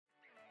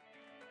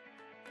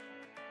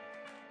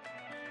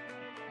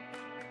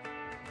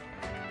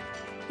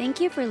Thank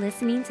you for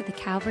listening to the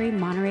Calvary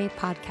Monterey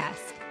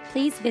podcast.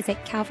 Please visit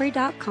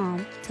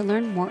calvary.com to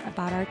learn more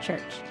about our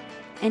church.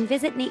 And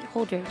visit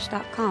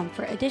nateholdridge.com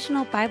for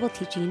additional Bible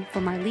teaching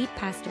from our lead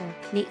pastor,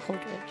 Nate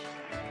Holdridge.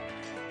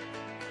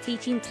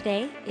 Teaching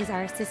today is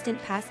our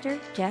assistant pastor,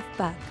 Jeff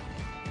Buck.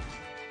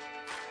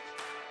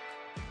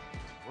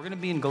 We're going to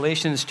be in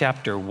Galatians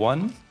chapter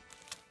 1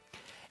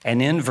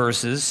 and in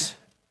verses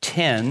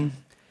 10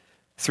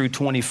 through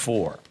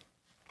 24.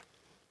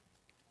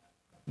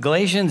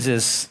 Galatians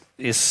is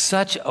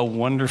such a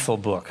wonderful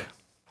book.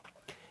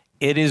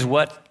 It is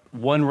what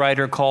one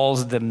writer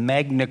calls the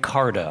Magna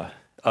Carta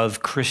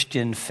of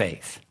Christian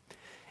faith.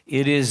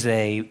 It is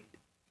a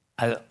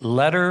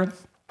letter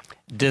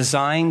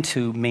designed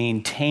to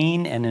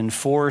maintain and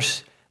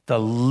enforce the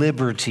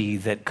liberty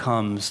that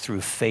comes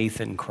through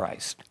faith in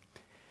Christ.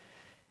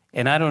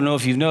 And I don't know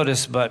if you've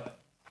noticed, but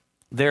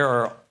there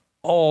are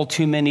all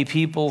too many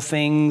people,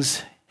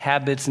 things,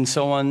 habits, and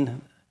so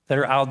on that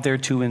are out there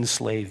to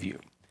enslave you.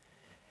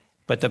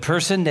 But the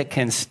person that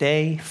can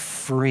stay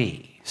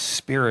free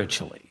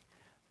spiritually,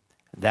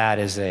 that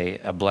is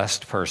a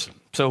blessed person.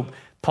 So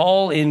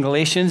Paul in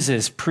Galatians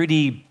is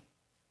pretty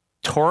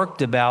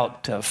torqued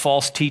about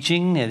false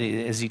teaching,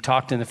 as he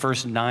talked in the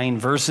first 9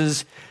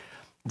 verses,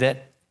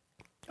 that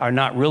are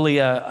not really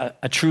a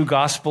true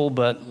gospel,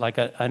 but like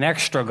an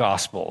extra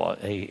gospel.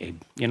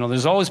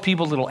 There's always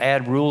people that'll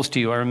add rules to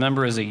you. I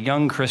remember as a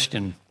young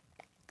Christian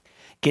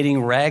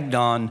getting ragged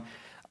on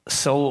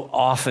so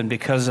often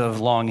because of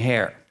long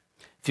hair.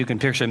 If you can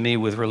picture me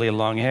with really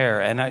long hair.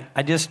 And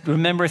I just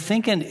remember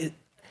thinking,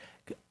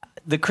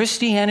 the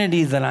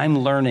Christianity that I'm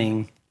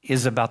learning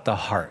is about the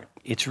heart.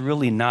 It's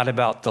really not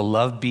about the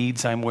love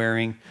beads I'm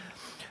wearing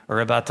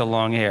or about the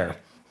long hair.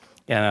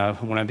 And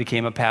when I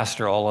became a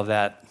pastor, all of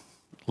that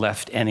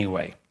left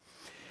anyway.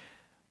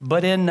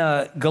 But in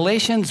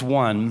Galatians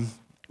 1,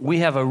 we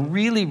have a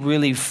really,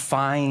 really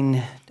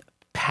fine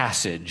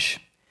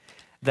passage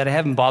that I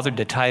haven't bothered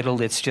to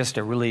title. It's just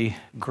a really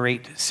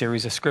great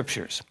series of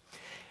scriptures.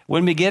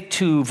 When we get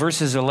to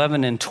verses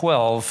 11 and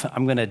 12,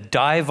 I'm going to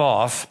dive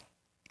off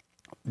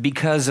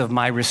because of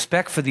my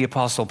respect for the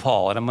Apostle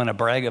Paul, and I'm going to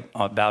brag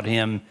about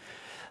him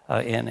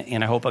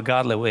in I hope a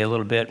godly way a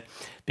little bit,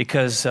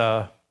 because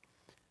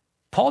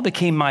Paul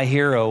became my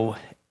hero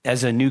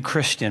as a new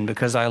Christian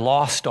because I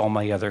lost all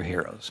my other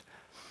heroes.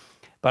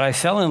 But I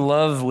fell in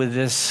love with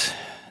this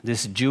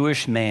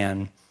Jewish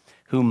man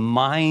who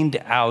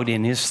mined out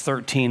in his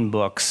 13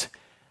 books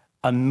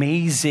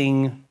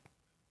amazing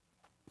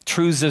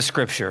truths of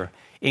Scripture,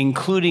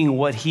 including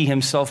what he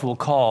himself will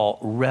call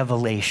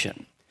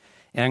revelation.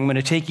 And I'm going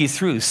to take you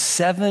through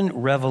 7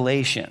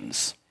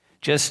 revelations,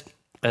 just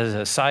as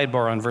a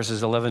sidebar on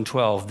verses 11,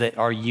 12, that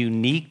are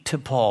unique to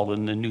Paul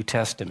in the New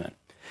Testament.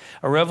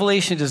 A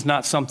revelation is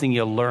not something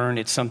you learn,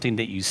 it's something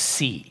that you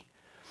see.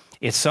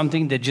 It's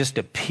something that just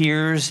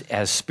appears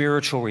as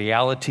spiritual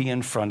reality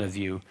in front of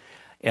you.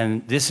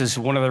 And this is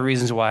one of the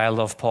reasons why I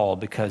love Paul,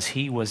 because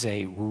he was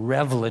a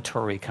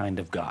revelatory kind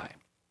of guy.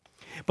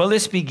 But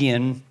let's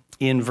begin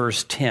in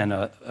verse 10,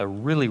 a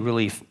really,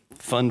 really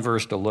fun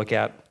verse to look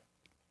at.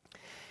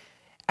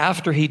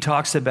 After he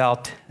talks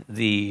about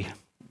the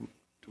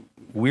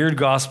weird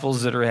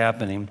gospels that are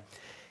happening,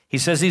 he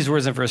says these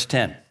words in verse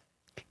 10,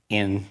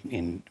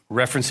 in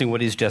referencing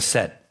what he's just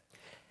said.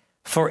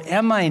 For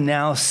am I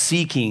now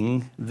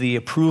seeking the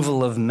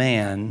approval of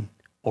man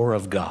or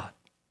of God?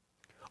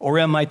 Or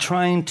am I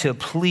trying to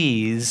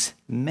please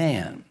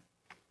man?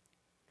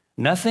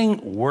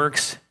 Nothing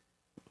works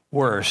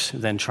worse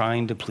than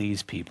trying to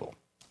please people.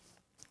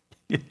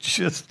 It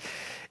just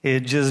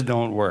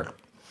don't work.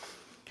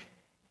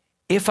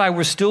 If I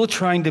were still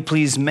trying to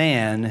please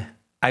man,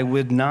 I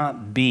would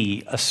not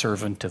be a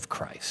servant of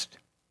Christ.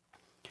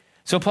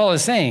 So Paul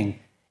is saying,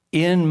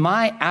 in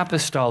my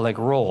apostolic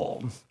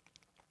role,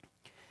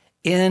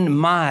 in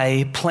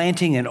my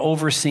planting and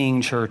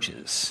overseeing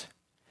churches,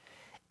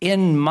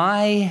 in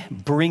my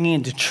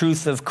bringing the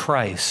truth of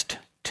Christ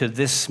to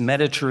this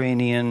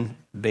Mediterranean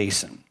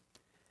basin,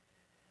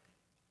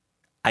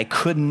 I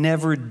could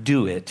never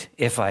do it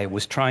if I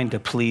was trying to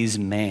please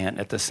man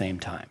at the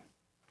same time.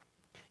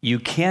 You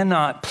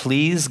cannot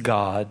please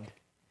God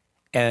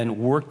and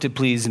work to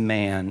please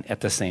man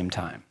at the same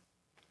time.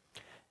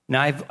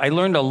 Now, I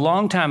learned a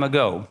long time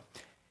ago,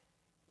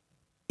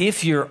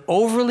 if you're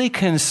overly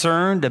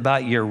concerned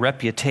about your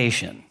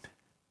reputation,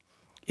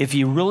 if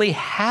you really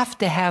have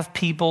to have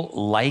people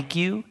like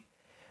you,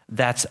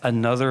 that's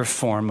another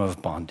form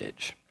of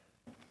bondage.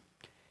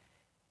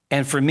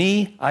 And for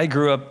me, I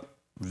grew up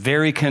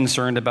very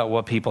concerned about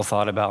what people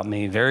thought about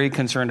me, very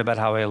concerned about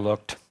how I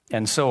looked,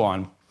 and so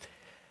on.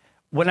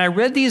 When I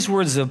read these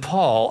words of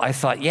Paul, I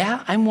thought,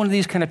 yeah, I'm one of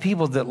these kind of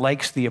people that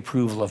likes the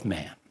approval of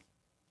man,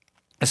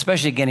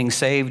 especially getting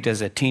saved as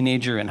a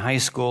teenager in high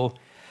school,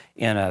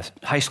 in a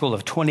high school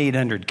of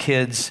 2,800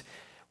 kids,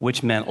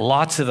 which meant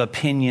lots of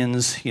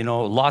opinions,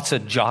 lots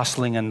of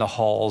jostling in the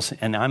halls.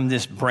 And I'm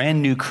this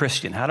brand new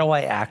Christian. How do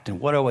I act and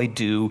what do I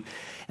do?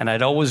 And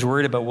I'd always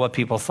worried about what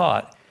people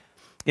thought.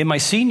 In my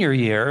senior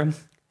year,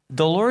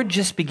 the Lord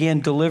just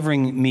began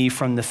delivering me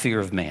from the fear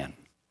of man.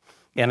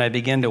 And I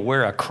began to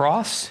wear a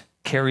cross,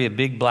 carry a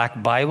big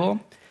black Bible,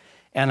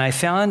 and I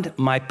found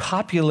my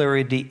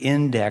popularity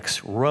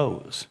index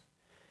rose.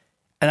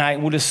 And I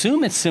would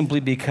assume it's simply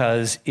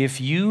because if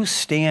you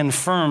stand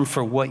firm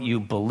for what you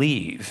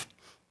believe,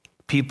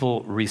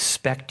 people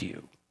respect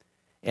you,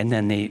 and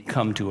then they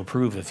come to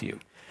approve of you.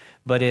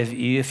 But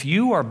if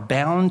you are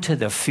bound to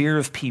the fear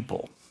of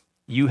people,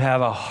 you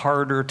have a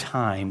harder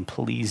time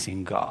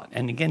pleasing God.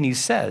 And again, he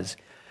says,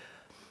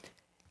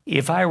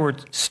 if I were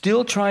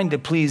still trying to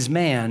please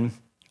man,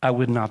 I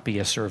would not be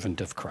a servant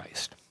of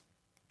Christ.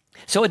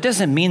 So it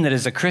doesn't mean that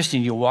as a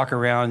Christian you walk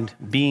around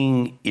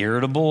being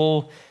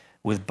irritable,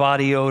 with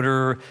body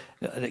odor,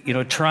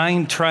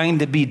 trying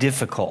to be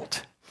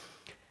difficult.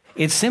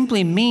 It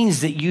simply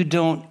means that you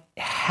don't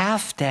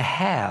have to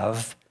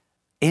have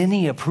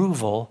any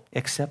approval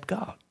except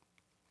God.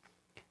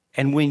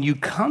 And when you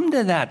come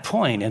to that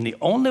point, and the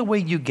only way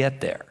you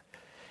get there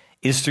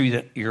is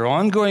through your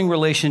ongoing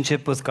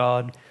relationship with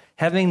God,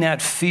 having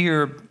that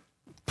fear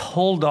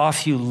pulled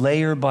off you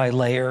layer by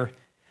layer,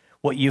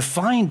 what you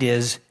find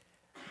is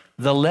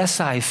the less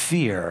I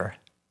fear,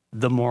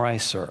 the more I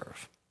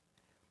serve.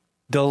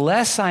 The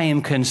less I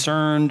am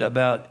concerned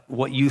about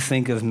what you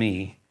think of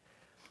me,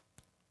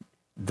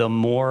 the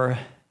more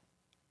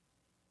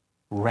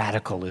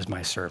radical is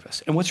my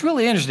service. And what's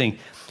really interesting,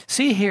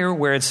 see here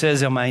where it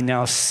says, am I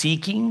now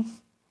seeking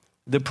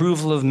the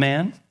approval of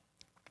man?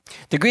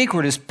 The Greek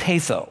word is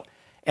patho.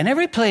 And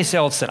every place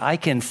else that I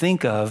can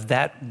think of,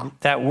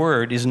 that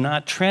word is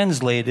not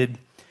translated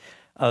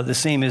the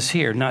same as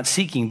here, not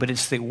seeking, but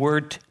it's the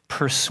word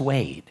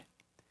persuade.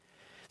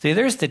 See,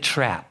 there's the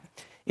trap.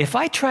 If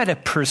I try to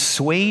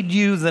persuade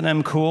you that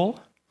I'm cool,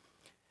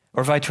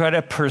 or if I try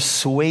to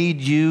persuade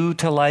you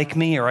to like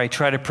me, or I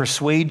try to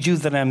persuade you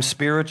that I'm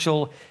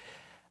spiritual,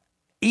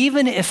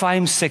 even if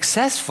I'm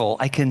successful,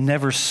 I can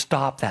never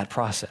stop that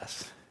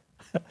process.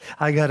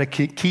 I got to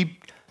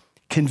keep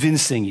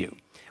convincing you.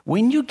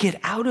 When you get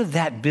out of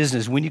that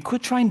business, when you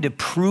quit trying to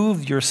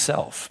prove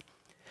yourself,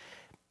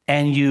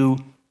 and you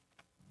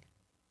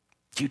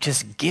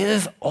just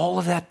give all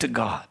of that to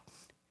God.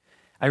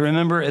 I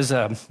remember as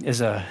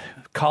a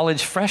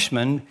college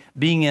freshman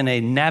being in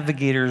a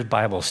Navigator's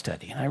Bible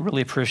study. And I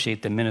really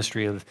appreciate the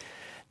ministry of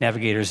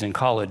Navigators in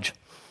college.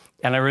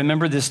 And I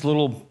remember this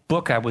little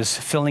book I was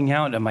filling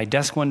out at my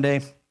desk one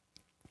day,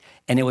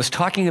 and it was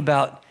talking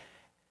about,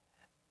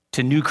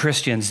 to new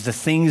Christians, the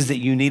things that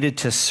you needed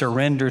to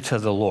surrender to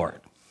the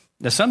Lord.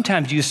 Now,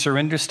 sometimes you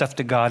surrender stuff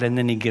to God and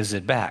then he gives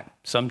it back.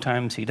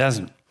 Sometimes he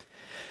doesn't.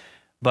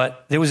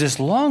 But there was this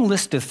long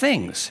list of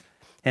things.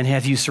 And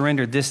have you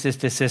surrendered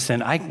this,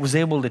 and I was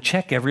able to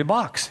check every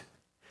box.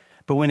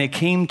 But when it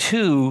came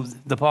to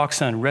the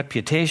box on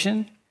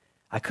reputation,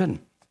 I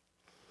couldn't,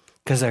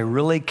 because I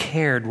really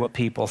cared what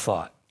people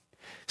thought.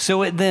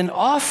 So it then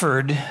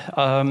offered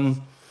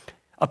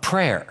a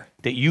prayer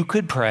that you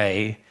could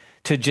pray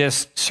to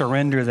just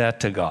surrender that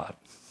to God,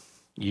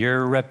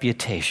 your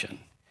reputation.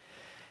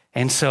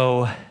 And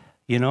so,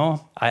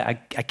 I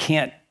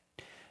can't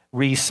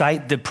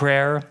recite the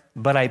prayer,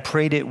 but I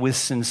prayed it with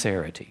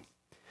sincerity.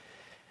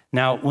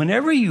 Now,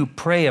 whenever you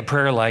pray a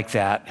prayer like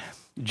that,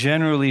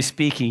 generally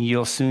speaking,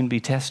 you'll soon be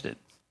tested.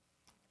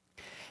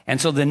 And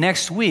so the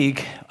next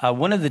week,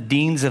 one of the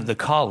deans of the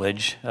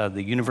college,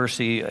 the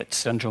University at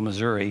Central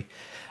Missouri,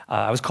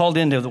 I was called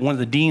into one of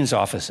the dean's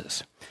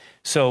offices.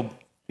 So,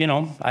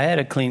 I had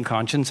a clean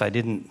conscience. I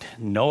didn't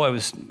know I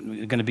was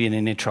going to be in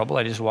any trouble.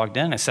 I just walked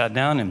in, I sat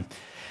down,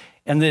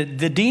 and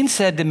the dean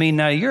said to me,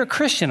 "Now, you're a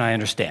Christian, I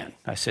understand."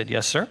 I said,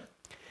 "Yes, sir."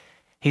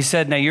 He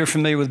said, "Now, you're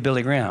familiar with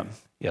Billy Graham?"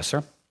 "Yes,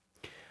 sir."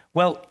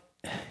 Well,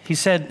 he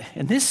said,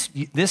 and this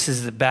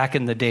is back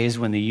in the days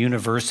when the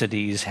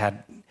universities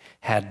had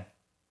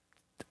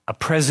a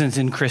presence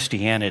in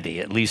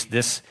Christianity. At least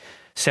this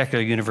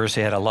secular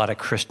university had a lot of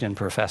Christian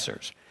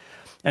professors.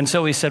 And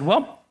so he said,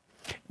 well,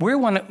 we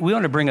want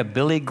to bring a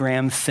Billy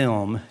Graham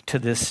film to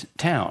this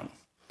town.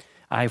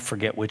 I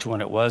forget which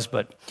one it was,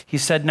 but he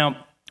said,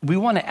 now, we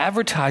want to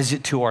advertise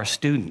it to our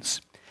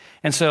students.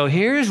 And so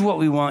here's what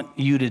we want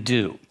you to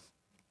do.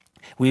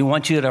 We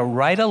want you to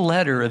write a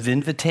letter of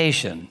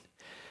invitation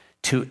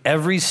to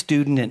every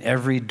student in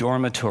every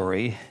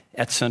dormitory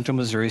at Central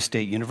Missouri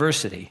State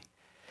University.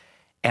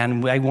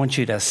 And I want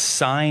you to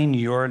sign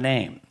your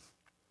name.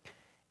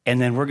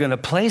 And then we're going to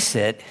place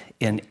it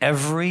in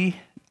every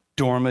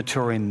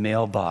dormitory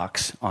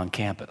mailbox on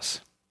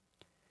campus.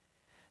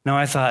 Now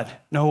I thought,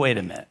 no, wait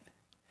a minute.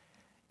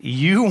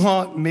 You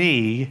want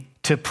me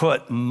to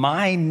put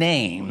my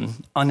name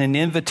on an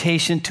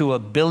invitation to a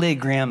Billy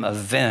Graham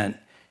event,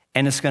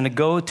 and it's going to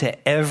go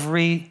to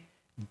every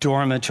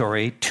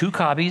dormitory, 2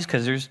 copies,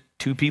 because there's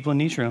 2 people in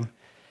each room,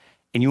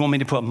 and you want me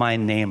to put my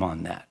name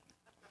on that?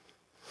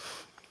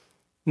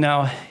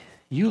 Now,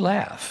 you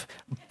laugh,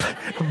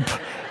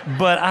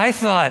 but I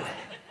thought,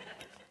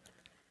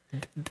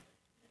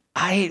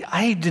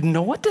 I didn't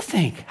know what to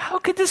think. How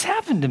could this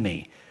happen to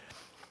me?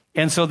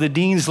 And so the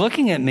dean's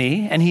looking at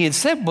me, and he had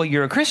said, well,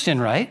 you're a Christian,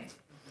 right?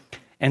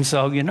 And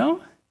so,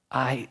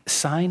 I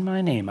signed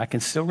my name. I can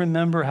still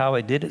remember how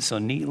I did it so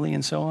neatly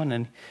and so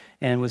on.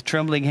 And with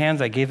trembling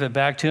hands, I gave it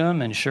back to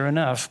him. And sure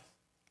enough,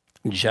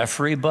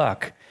 Jeffrey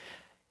Buck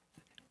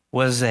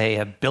was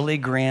a Billy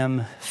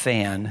Graham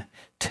fan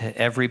to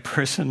every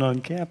person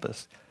on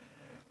campus.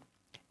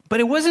 But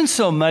it wasn't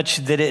so much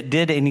that it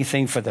did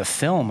anything for the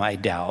film, I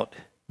doubt,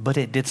 but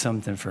it did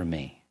something for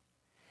me.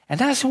 And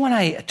that's when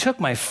I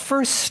took my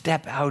first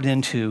step out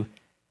into,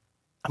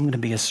 I'm going to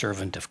be a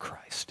servant of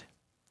Christ.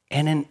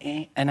 And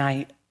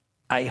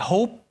I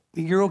hope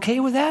you're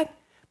okay with that.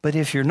 But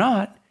if you're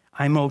not,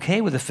 I'm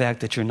okay with the fact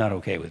that you're not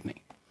okay with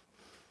me.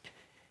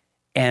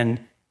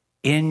 And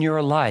in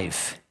your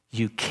life,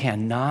 you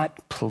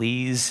cannot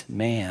please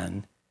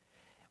man.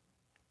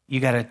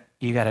 You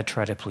gotta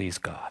try to please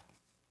God.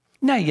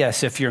 Now,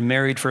 yes, if you're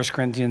married, 1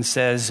 Corinthians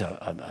says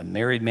a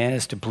married man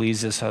is to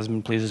please his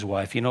husband, please his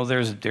wife. You know,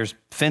 there's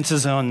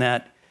fences on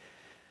that.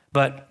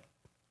 But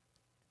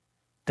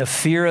the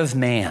fear of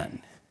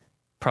man,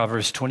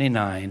 Proverbs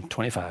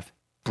 29:25,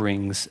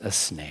 brings a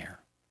snare.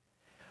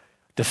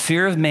 The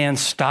fear of man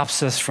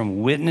stops us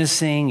from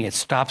witnessing. It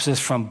stops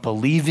us from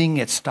believing.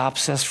 It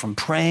stops us from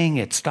praying.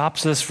 It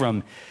stops us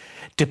from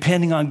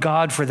depending on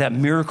God for that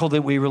miracle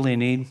that we really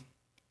need.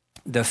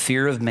 The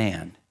fear of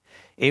man.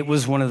 It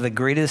was one of the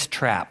greatest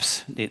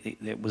traps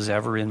that was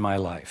ever in my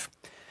life.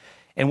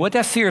 And what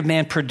that fear of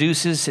man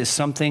produces is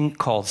something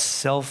called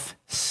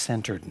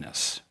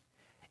self-centeredness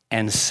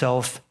and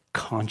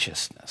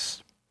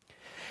self-consciousness.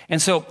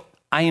 And so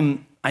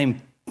I'm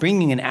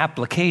bringing an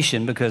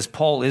application because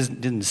Paul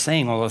didn't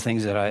saying all the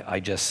things that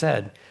I just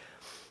said,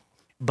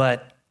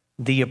 but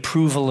the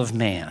approval of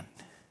man.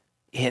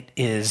 It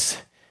is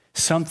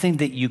something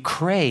that you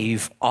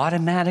crave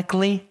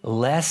automatically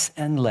less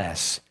and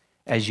less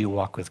as you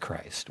walk with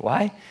Christ.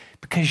 Why?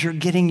 Because you're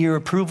getting your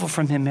approval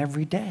from him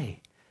every day.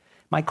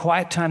 My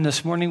quiet time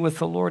this morning with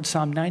the Lord,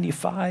 Psalm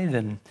 95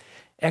 and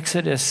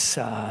Exodus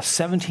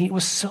 17,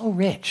 was so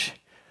rich.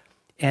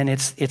 And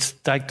it's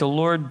like the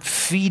Lord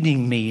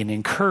feeding me and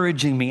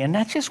encouraging me, and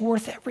that's just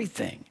worth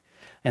everything.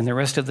 And the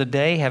rest of the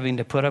day, having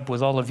to put up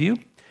with all of you,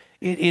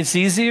 it's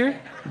easier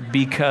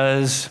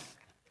because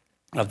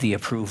of the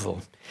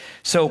approval.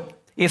 So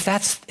if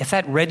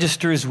that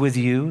registers with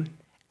you,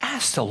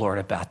 ask the Lord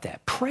about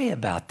that. Pray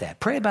about that.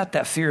 Pray about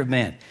that fear of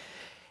man.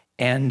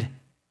 And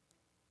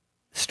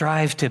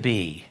strive to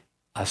be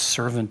a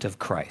servant of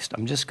Christ.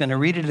 I'm just going to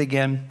read it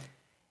again.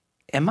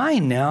 Am I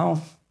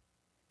now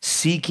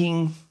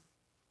seeking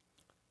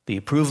the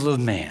approval of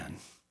man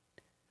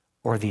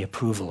or the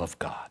approval of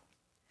God?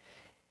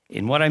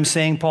 In what I'm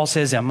saying, Paul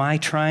says, am I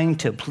trying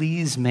to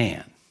please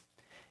man?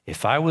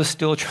 If I was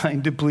still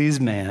trying to please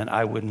man,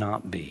 I would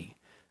not be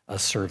a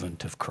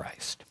servant of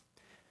Christ.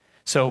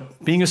 So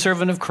being a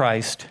servant of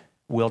Christ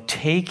will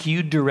take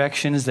you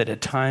directions that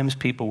at times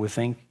people would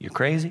think you're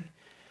crazy.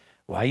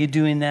 Why are you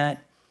doing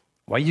that?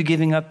 Why are you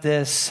giving up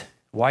this?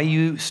 Why are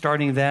you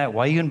starting that?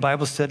 Why are you in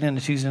Bible study on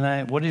a Tuesday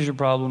night? What is your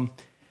problem?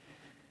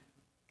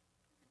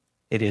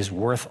 It is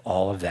worth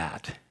all of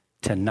that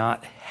to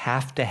not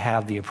have to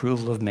have the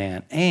approval of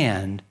man,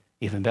 and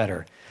even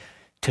better,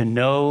 to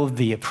know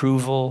the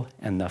approval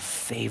and the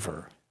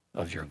favor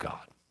of your God.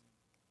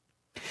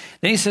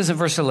 Then he says in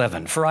verse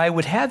 11, for I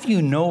would have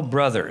you know,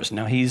 brothers.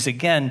 Now he's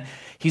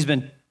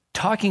been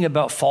talking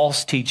about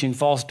false teaching,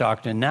 false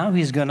doctrine. Now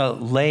he's going to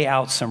lay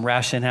out some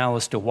rationale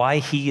as to why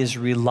he is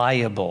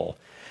reliable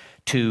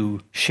to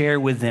share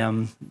with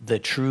them the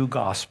true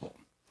gospel.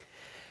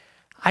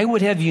 I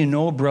would have you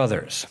know,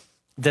 brothers,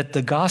 that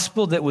the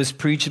gospel that was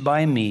preached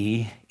by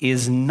me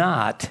is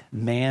not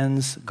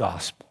man's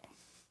gospel.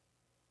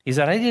 He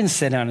said, I didn't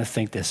sit down and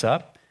think this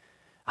up.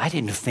 I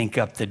didn't think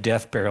up the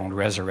death, burial, and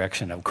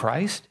resurrection of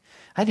Christ.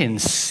 I didn't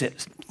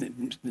sit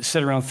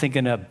around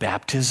thinking of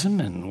baptism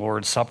and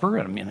Lord's Supper.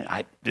 I mean,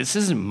 this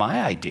isn't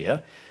my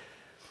idea.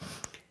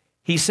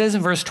 He says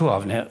in verse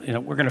 12, now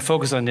we're going to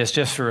focus on this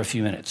just for a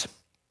few minutes.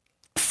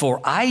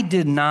 For I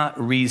did not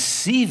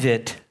receive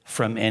it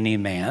from any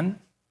man,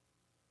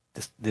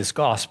 this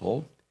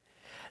gospel,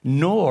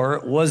 nor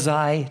was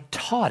I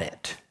taught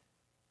it.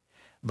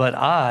 But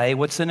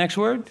what's the next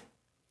word?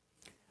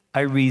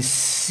 I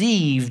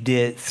received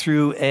it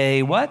through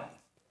a what?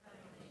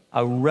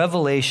 A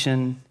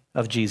revelation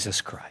of Jesus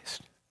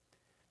Christ.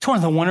 It's one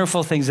of the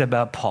wonderful things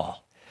about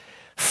Paul.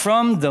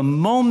 From the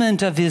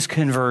moment of his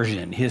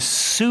conversion, his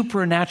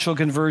supernatural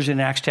conversion in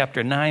Acts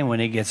chapter 9,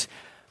 when he gets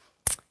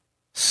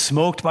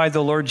smoked by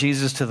the Lord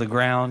Jesus to the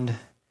ground,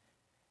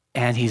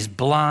 and he's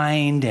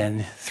blind,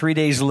 and 3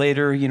 days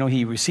later,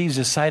 he receives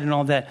his sight and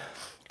all that,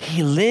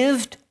 he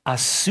lived a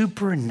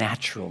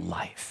supernatural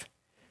life.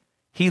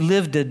 He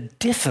lived a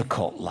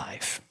difficult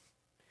life.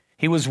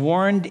 He was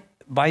warned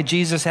by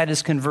Jesus at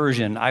his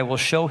conversion, I will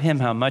show him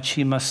how much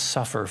he must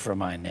suffer for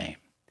my name.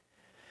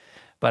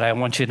 But I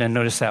want you to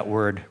notice that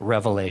word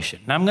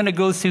revelation. Now I'm going to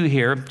go through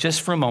here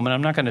just for a moment.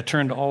 I'm not going to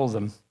turn to all of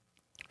them.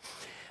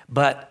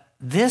 But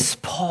this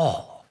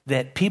Paul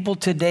that people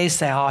today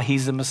say,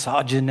 he's a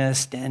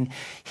misogynist and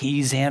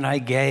he's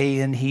anti-gay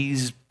and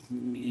he's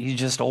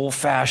just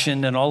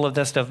old-fashioned and all of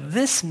that stuff.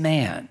 This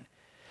man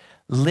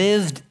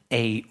lived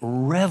a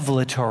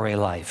revelatory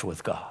life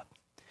with God.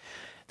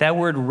 That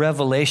word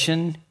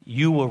revelation,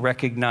 you will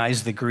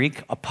recognize the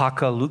Greek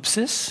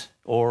apocalypsis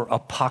or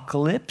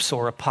apocalypse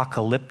or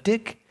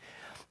apocalyptic.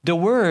 The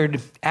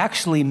word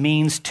actually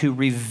means to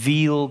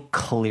reveal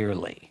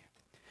clearly,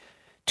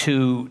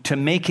 to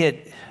make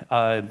it,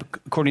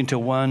 according to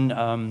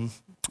one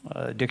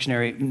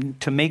dictionary,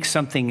 to make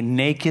something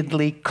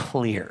nakedly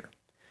clear.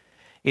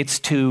 It's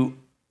to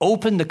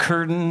open the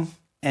curtain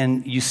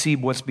and you see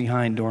what's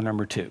behind door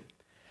number 2.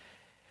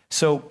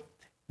 So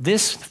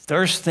this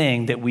first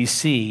thing that we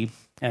see,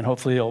 and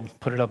hopefully I'll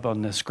put it up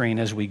on the screen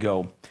as we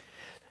go,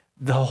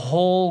 the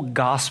whole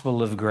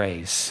gospel of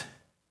grace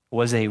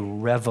was a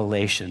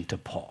revelation to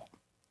Paul.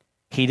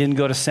 He didn't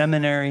go to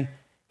seminary.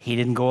 He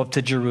didn't go up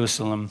to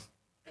Jerusalem.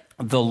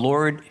 The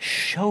Lord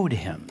showed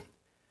him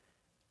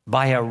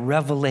by a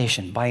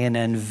revelation, by an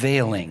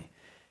unveiling,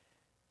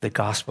 the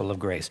gospel of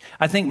grace.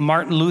 I think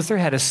Martin Luther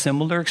had a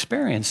similar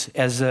experience.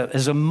 As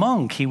a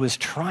monk, he was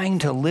trying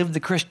to live the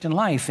Christian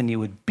life, and he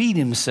would beat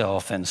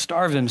himself and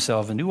starve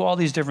himself and do all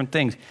these different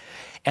things.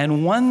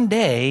 And one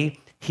day,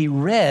 he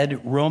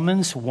read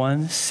Romans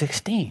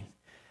 1:16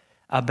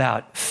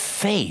 about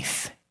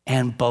faith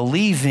and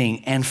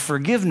believing and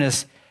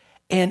forgiveness.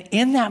 And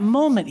in that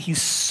moment, he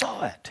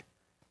saw it.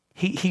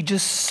 He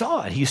just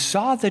saw it. He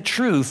saw the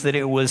truth that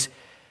it was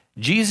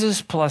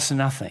Jesus plus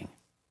nothing.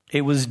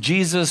 It was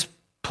Jesus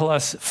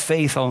plus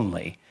faith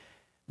only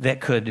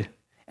that could,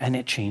 and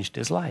it changed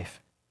his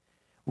life.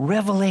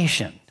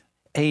 Revelation,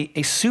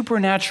 a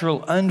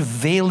supernatural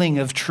unveiling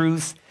of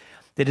truth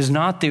that is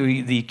not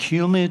the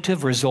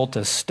cumulative result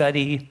of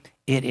study.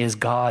 It is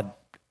God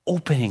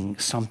opening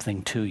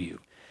something to you.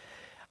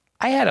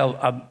 I had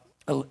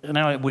and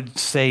I would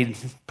say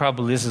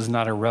probably this is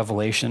not a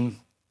revelation,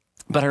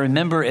 but I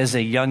remember as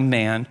a young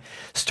man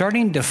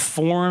starting to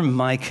form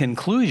my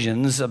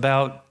conclusions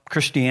about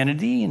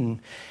Christianity and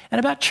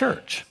about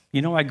church.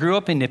 You know, I grew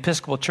up in the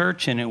Episcopal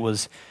Church, and it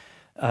was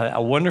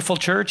a wonderful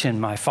church,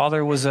 and my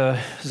father was a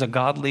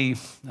godly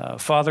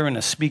father and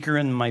a speaker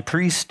and my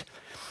priest,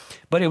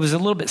 but it was a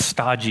little bit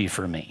stodgy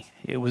for me.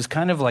 It was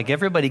kind of like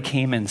everybody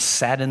came and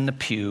sat in the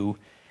pew,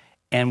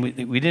 and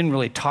we didn't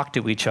really talk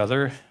to each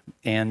other,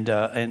 and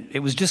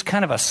it was just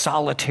kind of a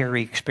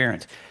solitary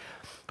experience.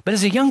 But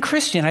as a young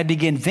Christian, I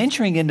began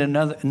venturing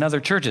into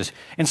other churches.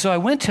 And so I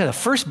went to the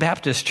First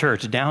Baptist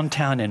Church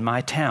downtown in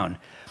my town,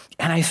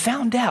 and I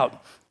found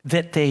out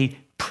that they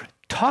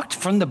talked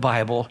from the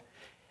Bible,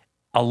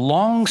 a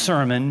long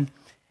sermon,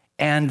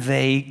 and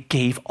they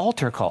gave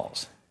altar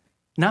calls.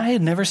 Now, I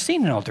had never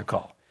seen an altar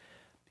call.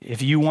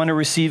 If you want to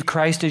receive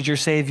Christ as your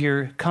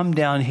Savior, come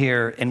down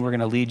here, and we're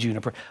going to lead you in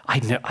a prayer.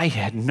 I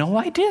had no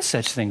idea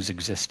such things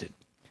existed.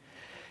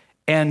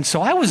 And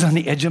so I was on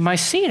the edge of my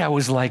seat. I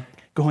was like,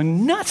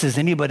 going nuts. Is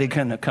anybody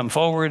going to come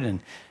forward? And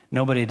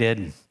nobody did.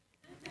 And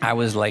I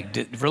was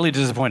like really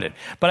disappointed.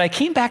 But I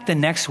came back the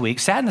next week,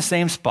 sat in the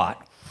same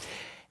spot,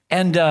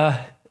 and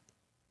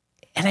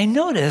I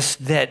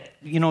noticed that,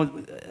 you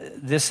know,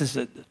 this is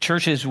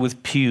churches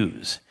with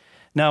pews.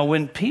 Now,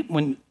 when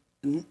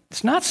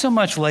it's not so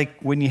much like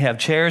when you have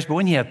chairs, but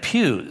when you have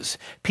pews,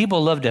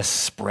 people love to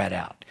spread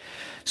out.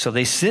 So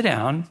they sit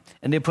down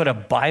and they put a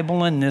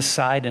Bible on this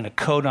side and a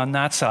coat on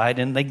that side,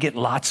 and they get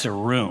lots of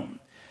room.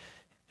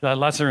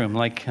 Lots of room,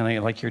 like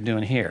you're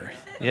doing here.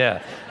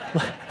 Yeah.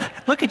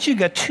 Look at you,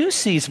 got 2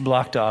 seats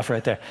blocked off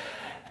right there.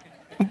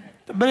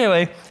 But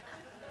anyway,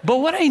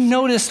 what I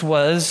noticed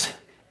was,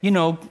 you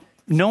know,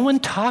 no one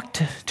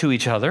talked to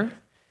each other.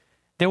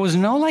 There was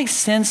no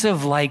sense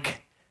of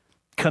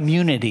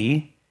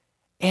community.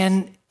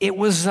 And it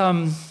was,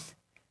 I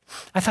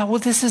thought, well,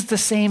 this is the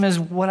same as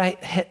what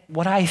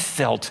I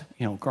felt,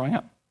 you know, growing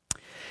up.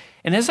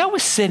 And as I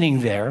was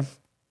sitting there,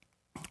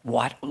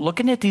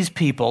 looking at these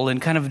people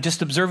and kind of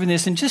just observing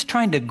this and just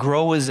trying to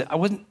grow I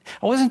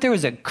wasn't there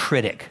as a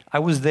critic. I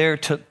was there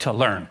to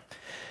learn.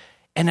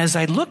 And as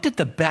I looked at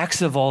the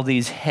backs of all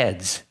these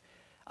heads,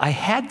 I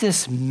had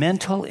this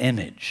mental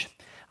image.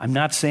 I'm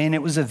not saying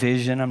it was a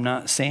vision. I'm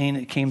not saying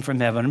it came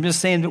from heaven. I'm just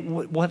saying that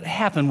what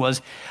happened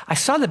was I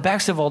saw the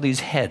backs of all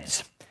these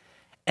heads.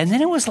 And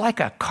then it was like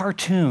a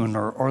cartoon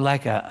or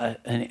like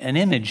an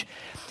image.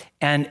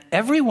 And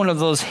every one of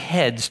those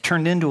heads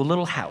turned into a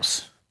little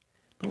house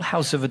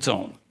of its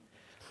own,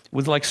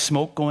 with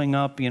smoke going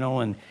up, you know,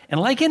 and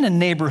like in a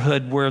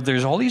neighborhood where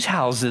there's all these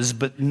houses,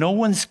 but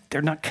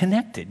they're not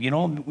connected, you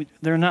know,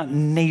 they're not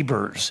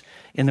neighbors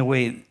in the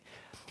way.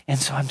 And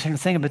so I'm trying to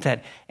think about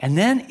that. And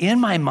then in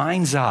my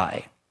mind's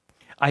eye,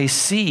 I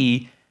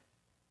see,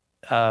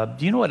 do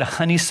you know what a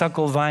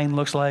honeysuckle vine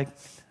looks like?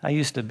 I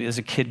used to, as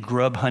a kid,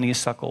 grub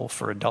honeysuckle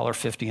for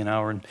 $1.50 an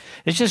hour. And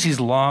it's just these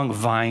long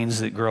vines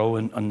that grow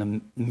on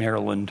the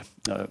Maryland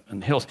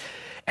hills.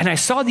 And I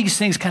saw these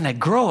things kind of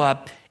grow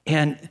up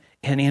and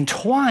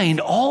entwined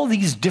all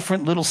these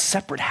different little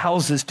separate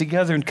houses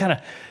together and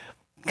kind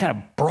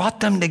of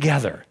brought them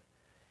together.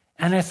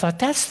 And I thought,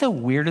 that's the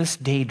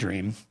weirdest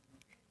daydream.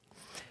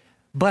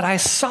 But I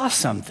saw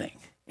something,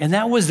 and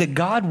that was that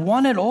God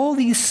wanted all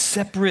these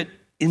separate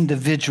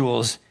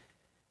individuals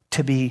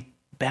to be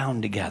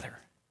bound together.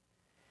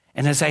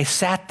 And as I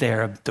sat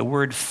there, the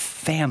word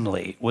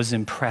family was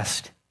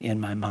impressed in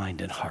my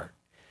mind and heart.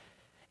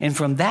 And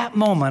from that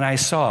moment, I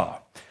saw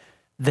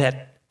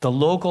that the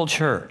local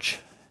church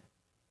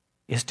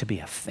is to be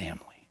a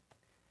family.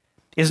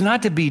 Is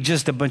not to be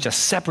just a bunch of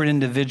separate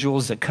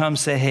individuals that come,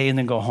 say, hey, and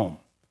then go home.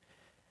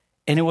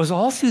 And it was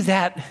all through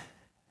that,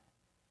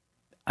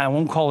 I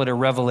won't call it a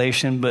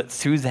revelation, but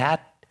through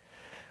that,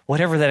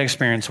 whatever that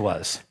experience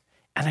was.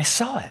 And I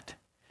saw it.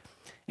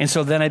 And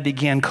so then I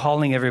began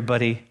calling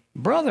everybody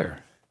brother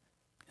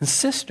and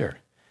sister.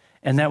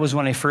 And that was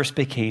when I first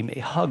became a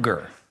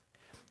hugger.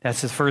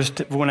 That's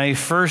when I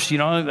first,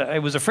 I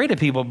was afraid of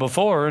people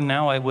before, and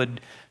now I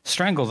would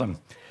strangle them.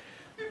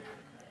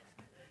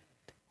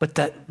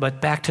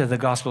 But back to the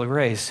gospel of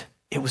grace,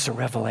 it was a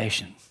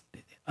revelation.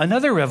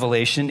 Another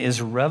revelation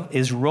is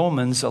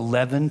Romans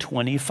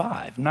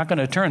 11:25. I'm not going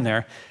to turn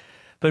there,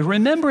 but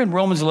remember in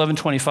Romans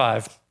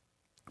 11:25,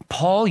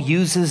 Paul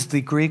uses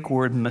the Greek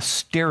word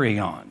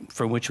mysterion,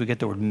 from which we get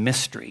the word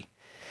mystery.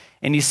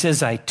 And he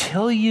says, I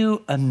tell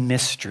you a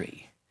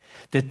mystery,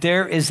 that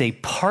there is a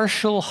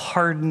partial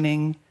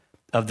hardening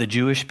of the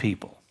Jewish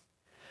people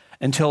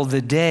until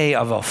the day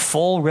of a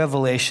full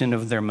revelation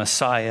of their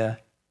Messiah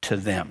to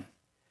them.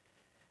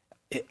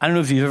 I don't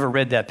know if you've ever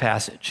read that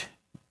passage,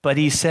 but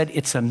he said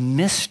it's a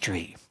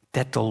mystery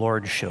that the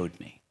Lord showed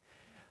me.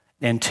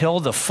 Until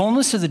the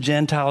fullness of the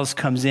Gentiles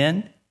comes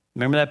in,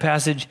 remember that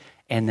passage?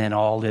 And then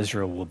all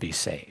Israel will be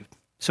saved.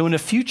 So in a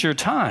future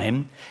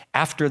time,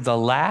 after the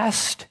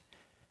last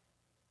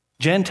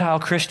Gentile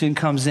Christian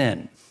comes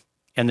in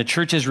and the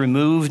church is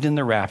removed in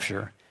the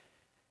rapture,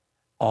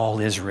 all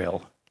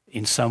Israel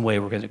in some way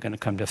we're going to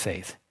come to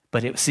faith.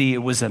 But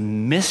it was a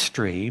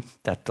mystery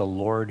that the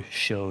Lord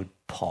showed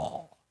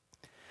Paul.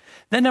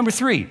 Then number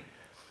 3,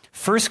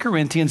 1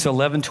 Corinthians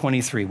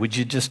 11:23. Would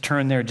you just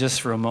turn there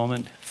just for a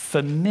moment?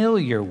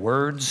 Familiar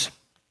words.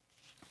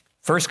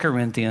 1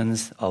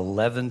 Corinthians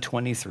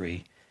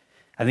 11:23.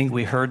 I think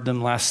we heard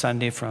them last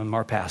Sunday from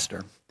our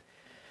pastor.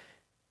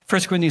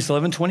 1 Corinthians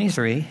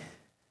 11:23.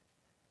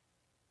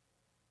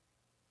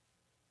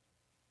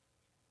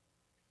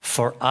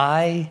 For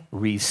I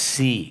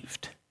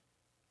received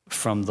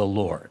from the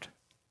Lord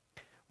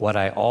what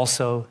I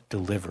also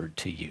delivered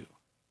to you.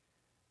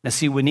 Now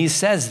see, when he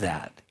says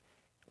that,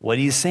 what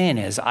he's saying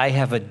is, I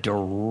have a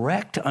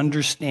direct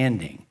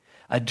understanding,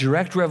 a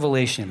direct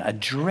revelation, a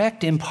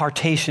direct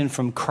impartation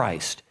from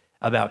Christ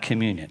about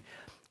communion.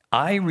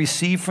 I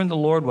received from the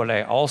Lord what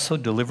I also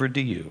delivered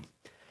to you,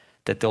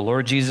 that the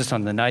Lord Jesus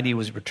on the night he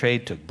was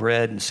betrayed took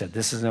bread and said,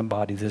 this is my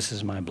body, this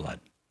is my blood.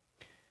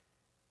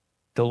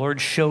 The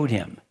Lord showed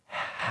him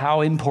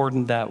how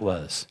important that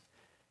was.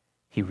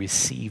 He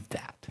received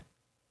that.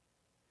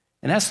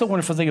 And that's the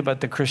wonderful thing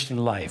about the Christian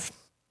life.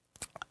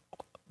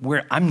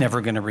 I'm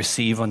never going to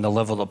receive on the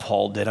level that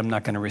Paul did. I'm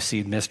not going to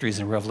receive mysteries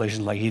and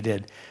revelations like he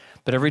did.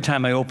 But every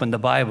time I open the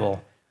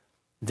Bible,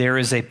 there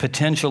is a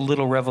potential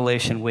little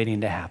revelation waiting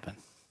to happen.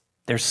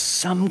 There's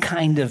some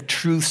kind of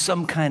truth,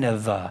 some kind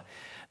of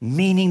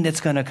meaning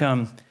that's going to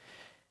come.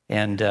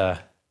 And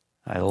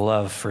I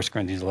love 1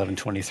 Corinthians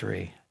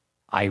 11:23.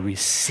 I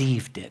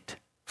received it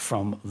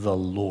from the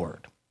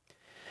Lord.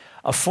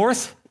 A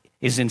fourth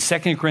is in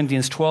 2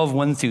 Corinthians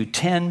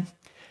 12:1-10.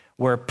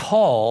 Where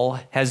Paul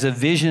has a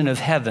vision of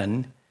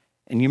heaven.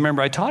 And you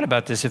remember I taught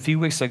about this a few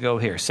weeks ago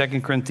here,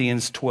 2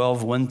 Corinthians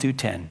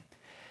 12:1-10.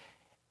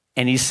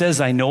 And he says,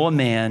 I know a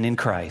man in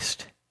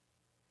Christ,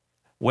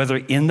 whether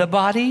in the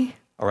body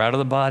or out of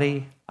the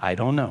body, I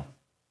don't know.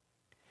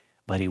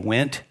 But he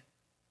went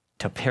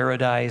to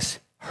paradise,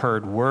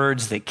 heard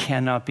words that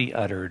cannot be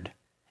uttered,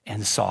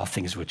 and saw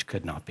things which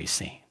could not be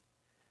seen.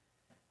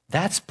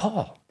 That's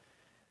Paul.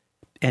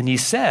 And he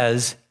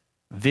says,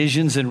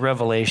 visions and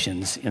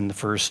revelations in the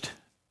first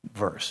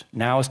verse.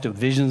 Now it's to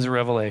visions and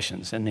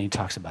revelations, and then he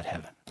talks about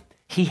heaven.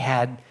 He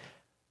had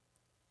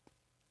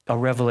a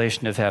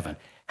revelation of heaven.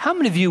 How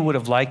many of you would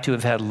have liked to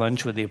have had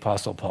lunch with the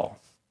Apostle Paul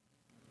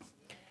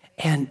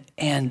and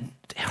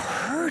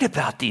heard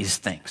about these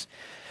things?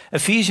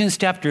 Ephesians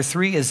chapter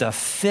 3 is a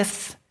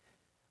fifth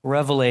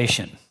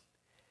revelation.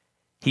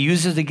 He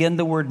uses again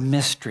the word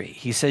mystery.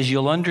 He says,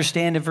 you'll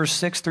understand in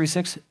verse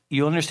 3:6,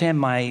 you'll understand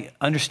my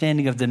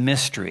understanding of the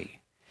mystery.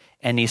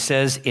 And he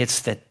says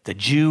it's that the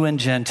Jew and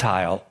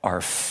Gentile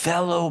are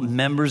fellow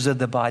members of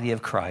the body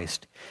of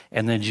Christ,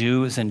 and the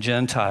Jews and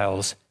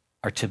Gentiles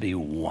are to be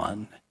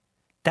one.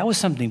 That was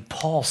something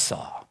Paul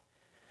saw.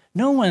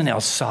 No one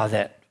else saw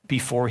that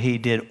before he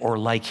did or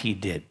like he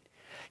did.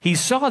 He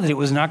saw that it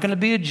was not going to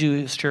be a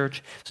Jewish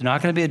church. It's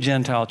not going to be a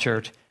Gentile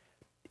church.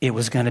 It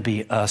was going to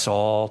be us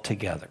all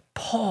together.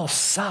 Paul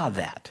saw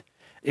that.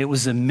 It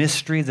was a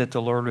mystery that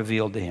the Lord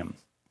revealed to him.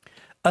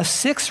 A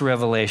sixth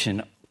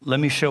revelation, let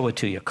me show it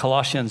to you.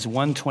 Colossians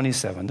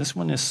 1:27. This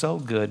one is so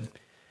good.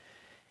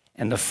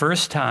 And the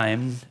first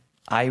time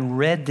I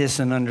read this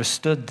and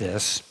understood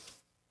this,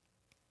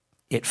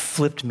 it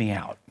flipped me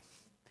out.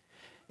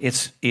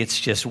 It's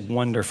just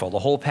wonderful. The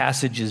whole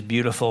passage is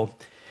beautiful.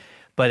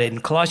 But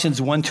in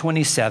Colossians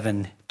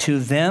 1:27, To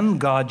them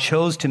God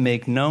chose to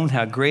make known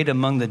how great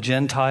among the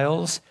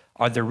Gentiles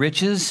are the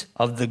riches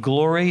of the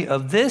glory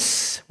of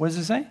this, what does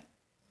it say?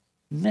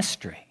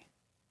 Mystery.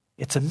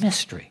 It's a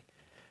mystery.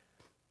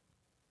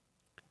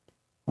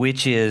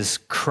 Which is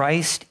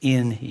Christ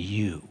in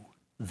you,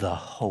 the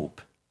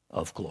hope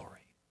of glory.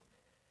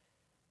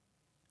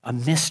 A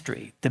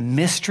mystery. The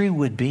mystery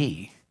would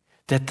be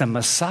that the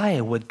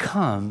Messiah would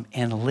come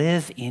and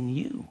live in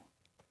you.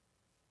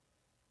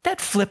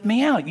 That flipped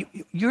me out.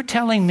 You're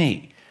telling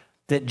me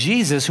that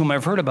Jesus, whom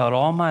I've heard about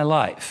all my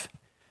life,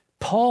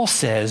 Paul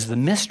says the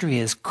mystery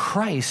is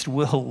Christ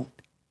will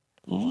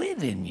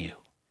live in you.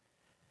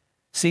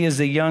 See, as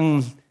a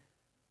young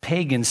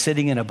pagan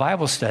sitting in a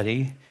Bible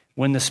study,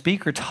 when the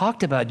speaker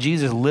talked about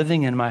Jesus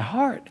living in my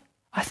heart,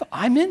 I thought,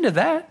 I'm into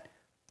that.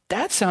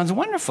 That sounds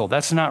wonderful.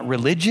 That's not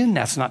religion.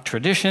 That's not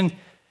tradition.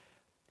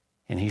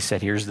 And he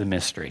said, here's the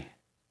mystery.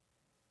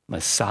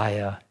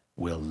 Messiah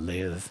will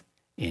live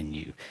in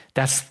you.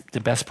 That's the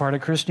best part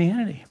of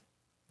Christianity.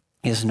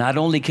 Is not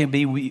only can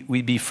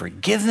we be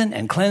forgiven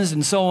and cleansed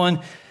and so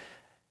on,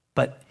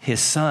 but his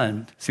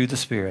Son, through the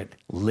Spirit,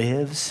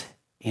 lives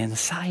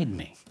inside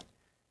me.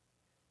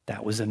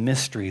 That was a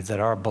mystery that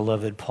our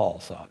beloved Paul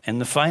thought.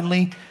 And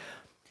finally,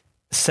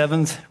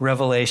 seventh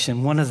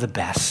revelation, one of the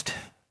best.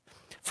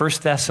 1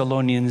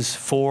 Thessalonians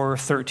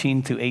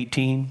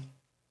 4:13-18.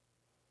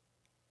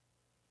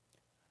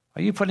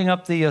 Are you putting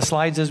up the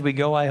slides as we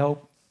go, I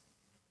hope?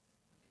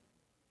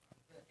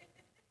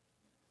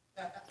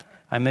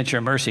 I'm at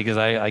your mercy because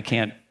I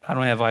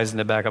don't have eyes in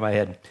the back of my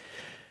head.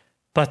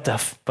 But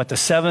the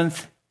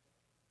seventh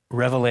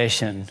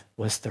revelation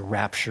was the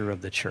rapture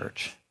of the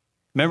church.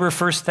 Remember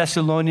 1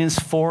 Thessalonians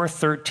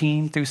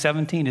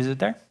 4:13-17, is it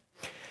there?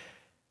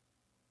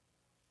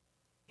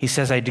 He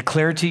says, I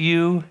declare to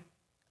you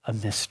a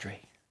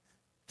mystery.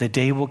 The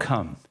day will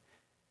come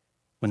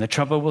when the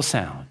trumpet will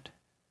sound,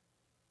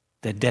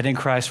 the dead in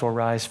Christ will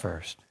rise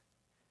first,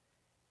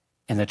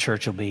 and the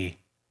church will be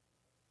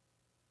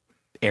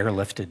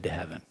airlifted to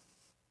heaven.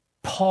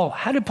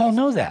 How did Paul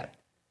know that?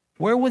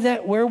 Where was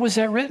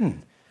that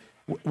written?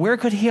 Where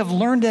could he have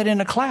learned that in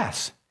a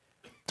class?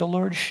 The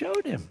Lord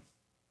showed him.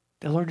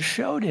 The Lord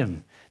showed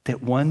him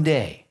that one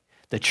day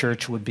the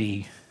church would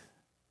be.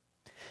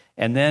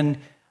 And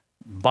then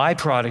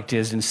byproduct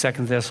is in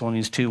 2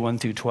 Thessalonians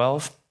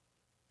 2:1-12.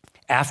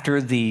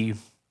 After the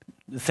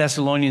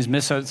Thessalonians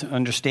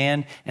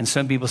misunderstand, and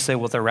some people say,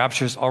 well, the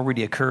rapture's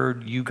already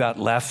occurred, you got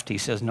left. He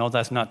says, no,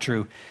 that's not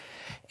true.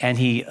 And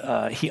he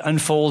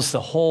unfolds the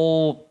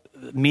whole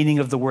meaning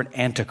of the word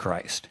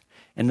Antichrist,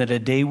 and that a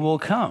day will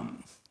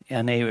come,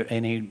 and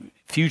a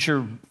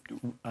future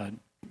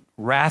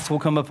wrath will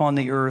come upon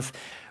the earth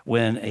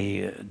when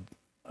a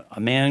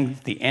man,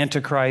 the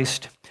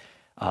Antichrist,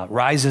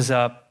 rises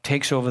up,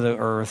 takes over the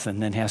earth,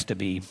 and then has to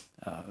be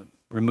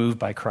removed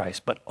by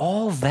Christ. But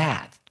all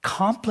that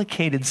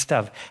complicated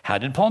stuff, how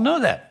did Paul know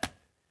that?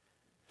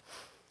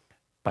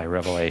 By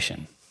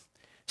revelation.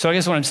 So I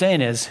guess what I'm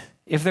saying is,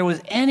 if there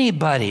was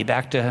anybody,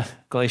 back to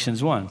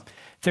Galatians 1,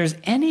 if there's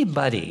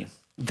anybody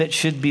that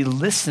should be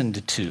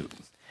listened to,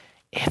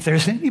 if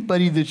there's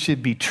anybody that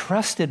should be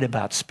trusted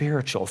about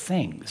spiritual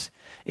things,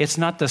 it's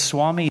not the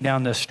Swami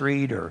down the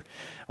street or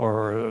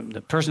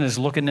the person that's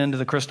looking into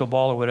the crystal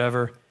ball or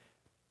whatever.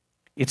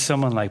 It's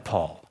someone like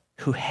Paul,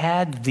 who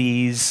had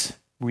these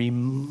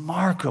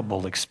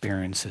remarkable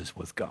experiences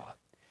with God.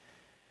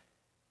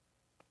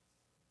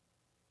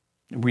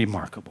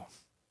 Remarkable.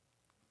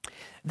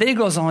 Then he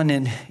goes on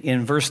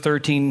in verse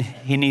 13,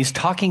 and he's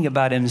talking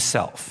about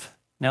himself.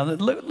 Now,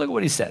 look at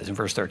what he says in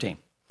verse 13.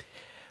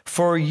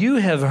 For you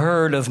have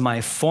heard of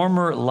my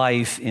former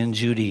life in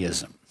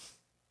Judaism,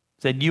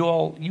 that you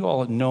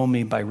all know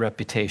me by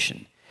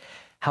reputation,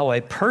 how I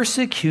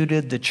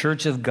persecuted the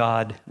church of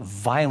God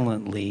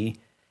violently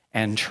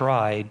and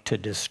tried to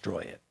destroy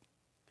it.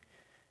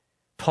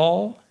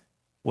 Paul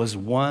was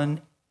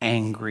one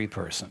angry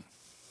person.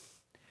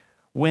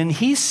 When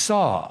he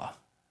saw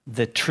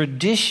the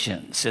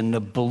traditions and the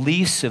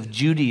beliefs of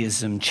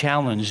Judaism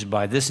challenged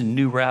by this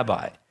new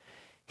rabbi,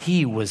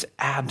 he was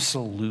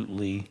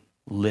absolutely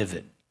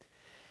livid.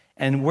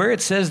 And where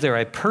it says there,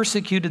 I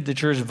persecuted the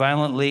church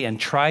violently and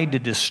tried to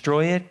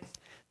destroy it,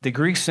 the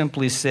Greek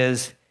simply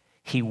says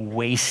he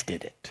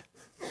wasted it.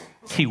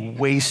 He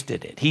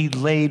wasted it. He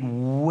laid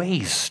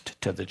waste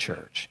to the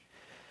church.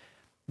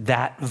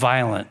 That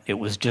violent, it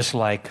was just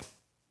like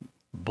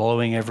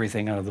blowing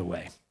everything out of the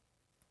way.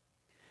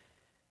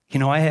 You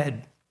know, I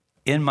had,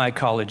 in my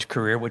college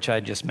career, which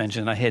I just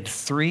mentioned, I had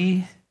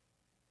 3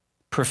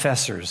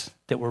 professors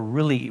that were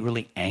really,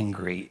 really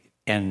angry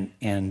and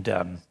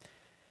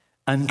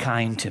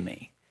unkind to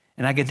me.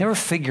 And I could never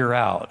figure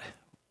out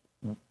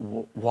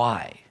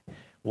why,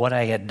 what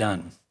I had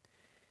done.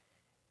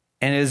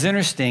 And it was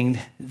interesting,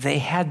 they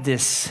had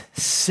this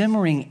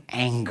simmering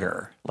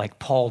anger, like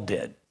Paul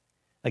did,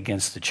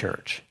 against the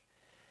church.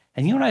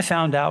 And you know what I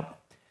found out?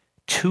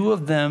 2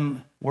 of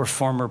them were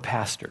former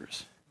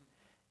pastors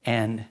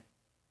and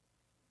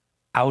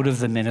out of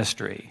the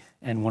ministry,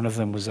 and one of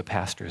them was a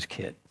pastor's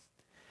kid.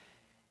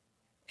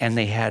 And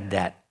they had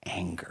that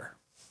anger.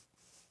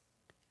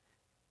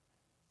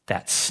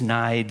 that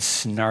snide,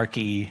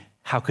 snarky,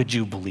 how could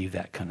you believe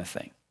that kind of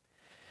thing.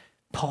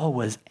 Paul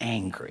was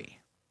angry.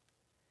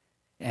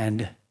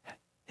 And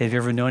have you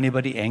ever known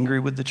anybody angry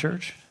with the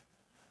church?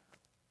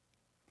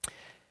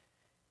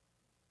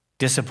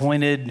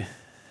 Disappointed,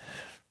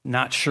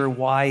 not sure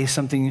why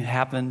something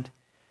happened.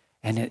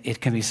 And it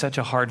can be such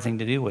a hard thing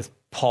to deal with.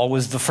 Paul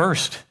was the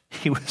first.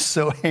 He was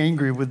so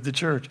angry with the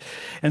church.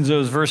 And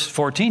so verse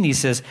 14, he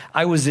says,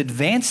 I was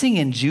advancing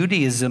in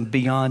Judaism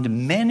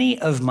beyond many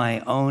of my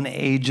own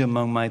age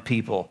among my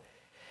people.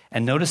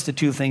 And notice the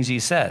two things he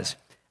says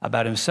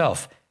about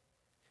himself.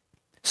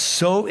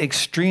 So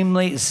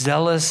extremely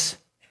zealous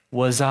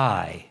was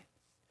I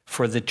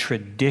for the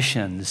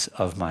traditions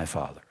of my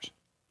fathers.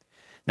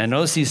 Now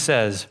notice he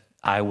says,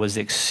 I was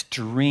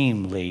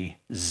extremely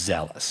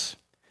zealous.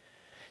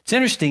 It's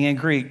interesting in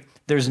Greek,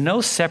 there's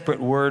no separate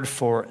word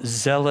for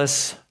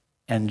zealous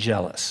and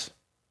jealous.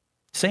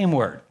 Same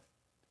word,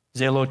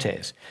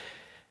 zelotes.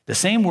 The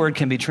same word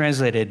can be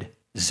translated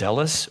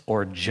zealous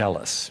or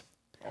jealous.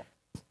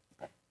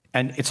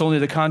 And it's only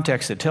the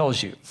context that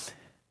tells you.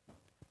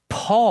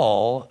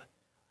 Paul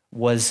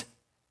was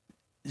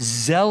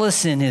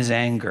zealous in his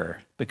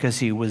anger because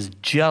he was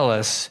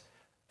jealous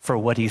for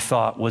what he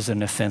thought was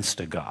an offense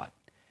to God.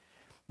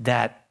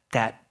 That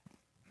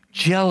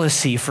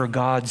jealousy for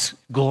God's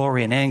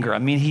glory and anger. I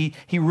mean,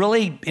 he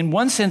really, in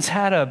one sense,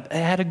 had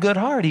a good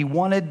heart. He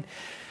wanted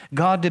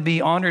God to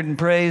be honored and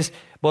praised,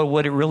 but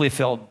what it really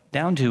felt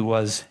down to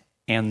was,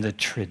 and the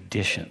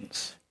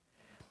traditions.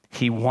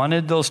 He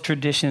wanted those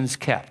traditions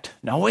kept.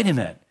 Now, wait a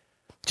minute.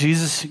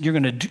 Jesus, you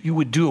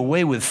would do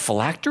away with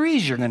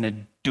phylacteries? You're going to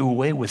do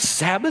away with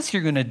Sabbaths?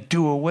 You're going to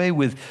do away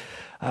with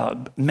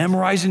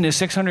memorizing the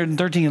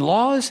 613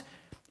 laws?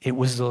 It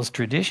was those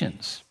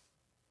traditions.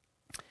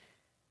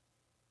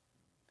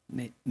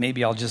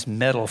 Maybe I'll just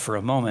meddle for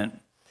a moment,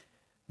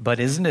 but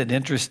isn't it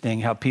interesting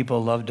how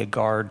people love to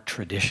guard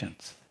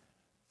traditions?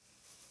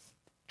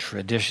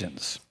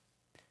 Traditions.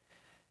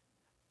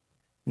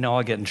 No,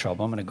 I'll get in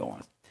trouble. I'm going to go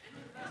on.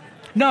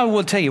 No, I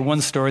will tell you one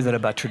story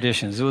about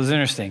traditions. It was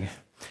interesting.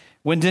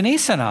 When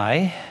Denise and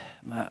I,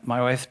 my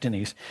wife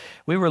Denise,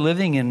 we were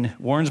living in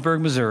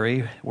Warrensburg,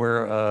 Missouri,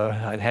 where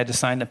I had to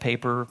sign the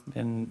paper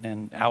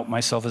and out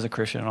myself as a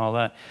Christian and all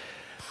that.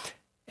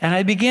 And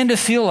I began to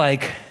feel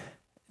like,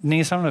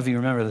 Denise, I don't know if you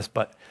remember this,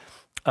 but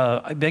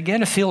I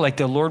began to feel like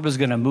the Lord was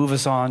going to move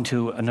us on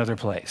to another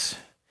place.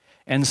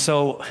 And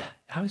so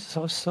I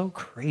was so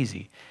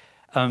crazy.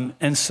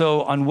 And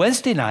so on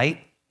Wednesday night,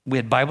 we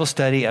had Bible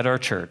study at our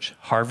church,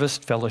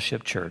 Harvest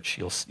Fellowship Church.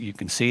 You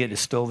can see it. It's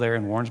still there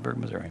in Warrensburg,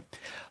 Missouri.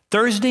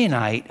 Thursday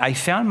night, I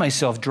found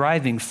myself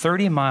driving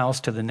 30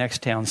 miles to the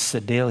next town,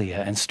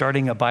 Sedalia, and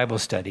starting a Bible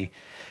study,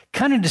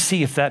 kind of to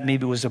see if that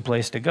maybe was a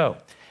place to go.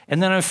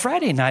 And then on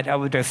Friday night, I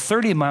would drive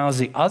 30 miles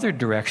the other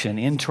direction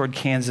in toward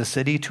Kansas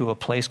City to a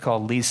place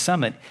called Lee's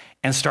Summit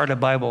and start a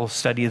Bible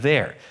study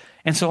there.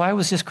 And so I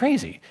was just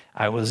crazy.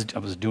 I was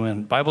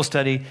doing Bible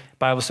study.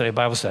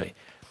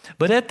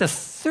 But at the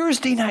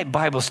Thursday night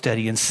Bible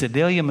study in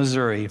Sedalia,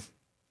 Missouri,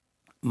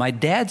 my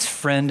dad's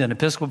friend, an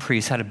Episcopal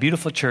priest, had a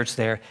beautiful church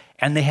there,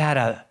 and they had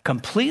a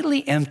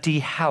completely empty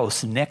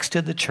house next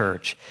to the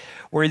church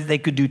where they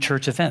could do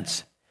church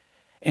events.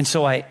 And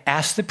so I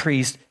asked the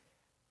priest,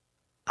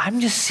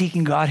 I'm just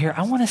seeking God here.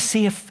 I want to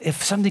see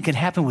if something can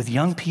happen with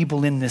young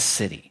people in this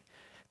city.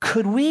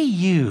 Could we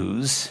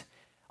use,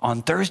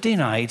 on Thursday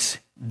nights,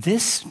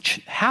 this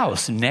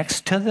house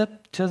next to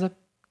the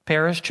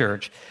parish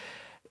church?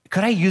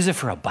 Could I use it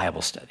for a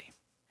Bible study?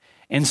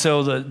 And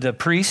so the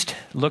priest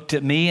looked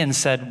at me and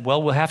said,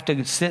 well, we'll have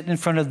to sit in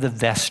front of the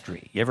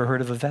vestry. You ever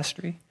heard of a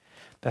vestry?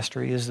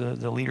 Vestry is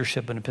the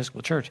leadership in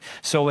Episcopal Church.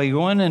 So I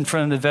go in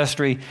front of the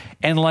vestry,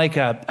 and like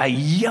a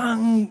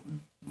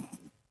young,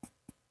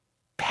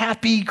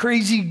 happy,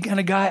 crazy kind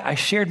of guy, I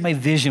shared my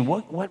vision.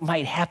 What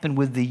might happen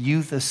with the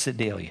youth of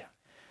Sedalia?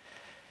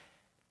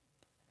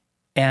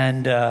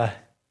 And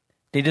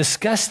they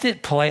discussed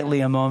it politely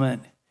a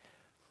moment,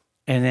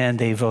 and then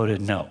they voted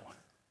no.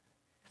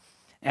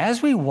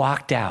 As we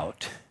walked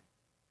out,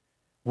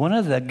 one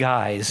of the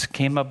guys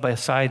came up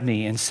beside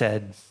me and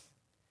said,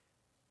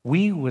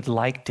 we would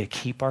like to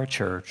keep our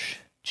church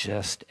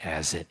just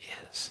as it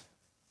is.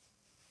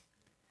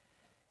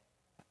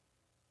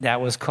 That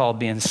was called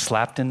being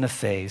slapped in the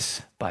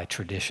face by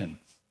tradition.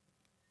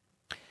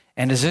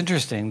 And it's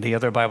interesting, the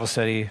other Bible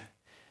study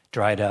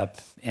dried up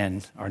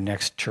and our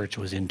next church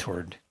was in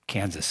toward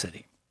Kansas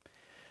City.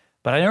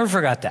 But I never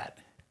forgot that.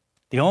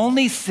 The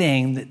only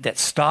thing that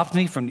stopped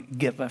me from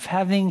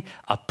having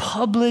a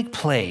public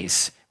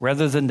place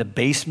rather than the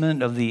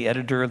basement of the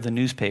editor of the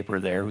newspaper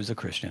there, who's a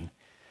Christian,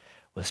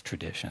 was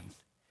tradition.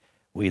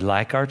 We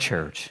like our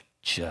church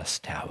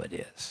just how it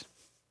is.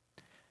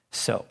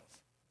 So,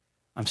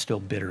 I'm still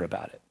bitter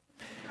about it.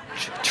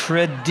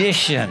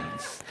 Tradition.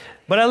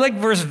 But I like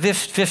verse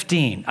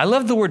 15. I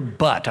love the word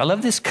but. I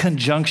love this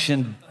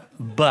conjunction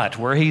but,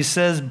 where he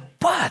says,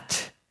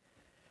 but.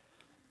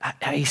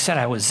 He said,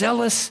 I was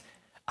zealous.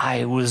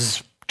 I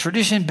was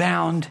tradition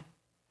bound,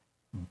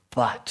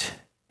 but.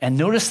 And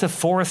notice the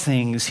four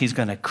things he's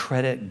going to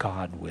credit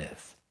God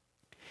with.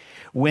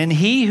 When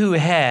he who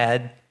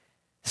had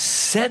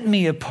set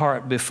me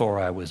apart before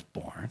I was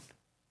born,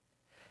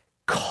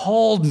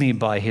 called me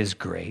by his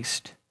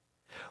grace,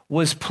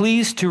 was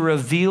pleased to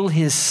reveal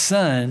his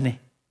Son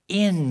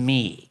in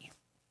me.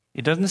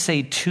 It doesn't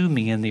say to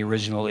me in the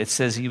original. It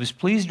says he was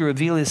pleased to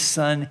reveal his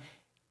Son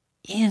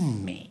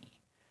in me.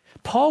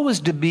 Paul was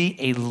to be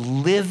a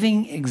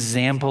living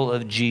example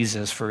of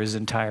Jesus for his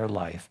entire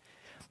life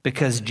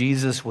because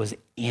Jesus was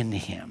in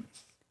him.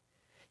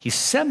 He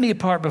set me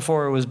apart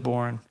before I was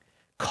born,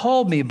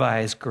 called me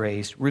by his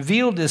grace,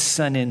 revealed his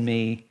Son in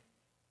me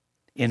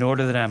in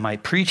order that I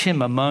might preach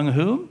him among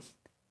whom?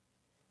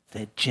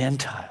 The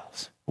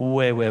Gentiles.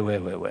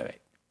 Wait.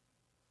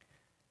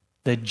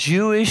 The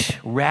Jewish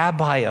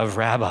rabbi of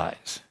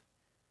rabbis,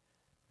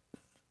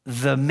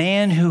 the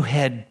man who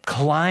had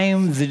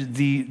climbed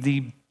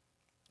the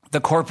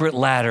corporate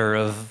ladder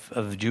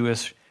of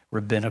Jewish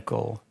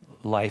rabbinical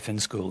life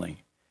and schooling.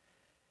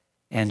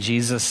 And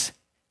Jesus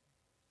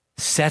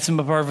sets him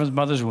apart from his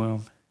mother's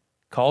womb,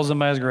 calls him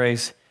by his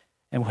grace,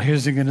 and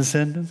where's he going to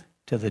send him?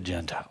 To the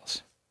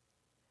Gentiles.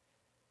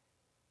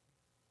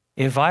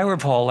 If I were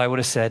Paul, I would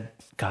have said,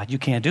 God, you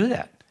can't do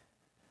that.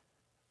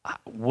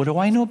 What do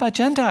I know about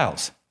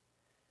Gentiles?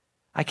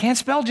 I can't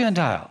spell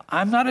Gentile.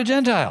 I'm not a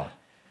Gentile.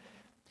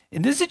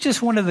 And this is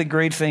just one of the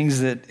great things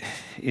that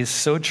is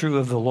so true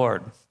of the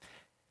Lord,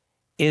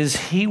 is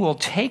he will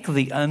take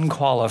the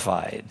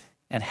unqualified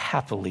and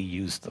happily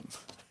use them.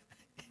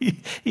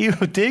 He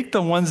will take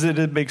the ones that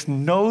it makes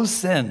no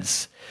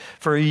sense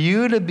for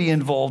you to be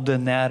involved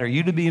in that or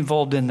you to be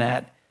involved in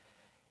that,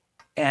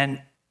 and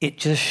it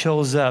just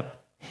shows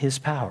up his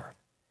power.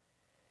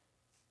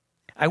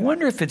 I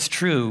wonder if it's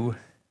true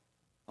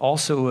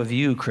also of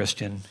you,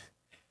 Christian,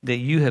 that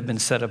you have been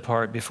set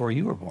apart before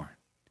you were born.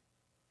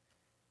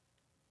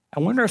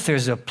 I wonder if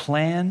there's a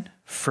plan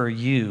for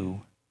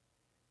you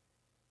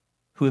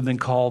who have been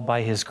called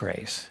by his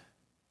grace,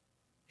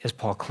 as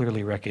Paul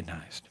clearly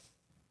recognized.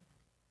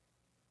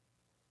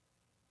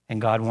 And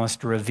God wants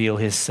to reveal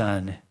his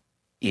Son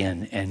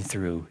in and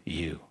through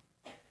you.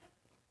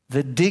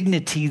 The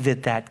dignity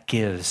that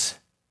gives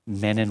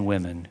men and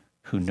women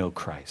who know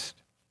Christ.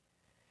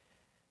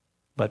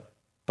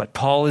 But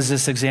Paul is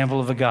this example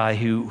of a guy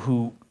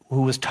who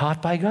was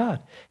taught by God.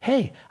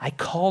 Hey, I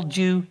called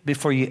you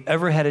before you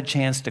ever had a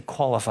chance to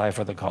qualify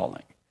for the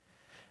calling.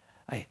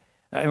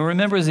 I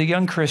remember as a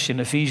young Christian,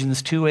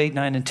 Ephesians 2, 8,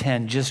 9, and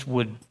 10 just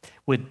would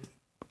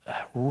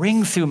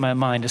ring through my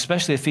mind,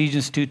 especially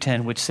Ephesians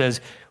 2:10, which says,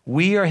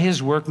 we are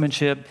his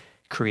workmanship,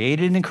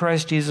 created in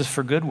Christ Jesus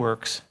for good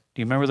works.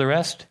 Do you remember the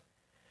rest?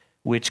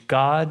 Which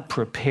God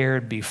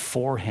prepared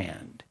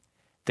beforehand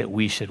that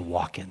we should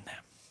walk in them.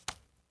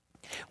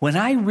 When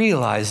I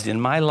realized in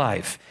my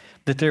life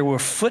that there were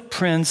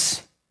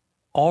footprints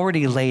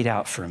already laid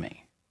out for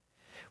me,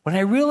 when I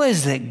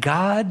realized that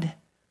God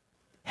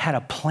had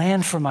a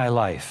plan for my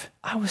life,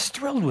 I was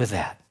thrilled with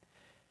that.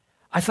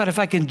 I thought if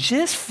I can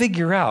just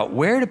figure out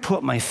where to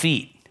put my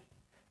feet,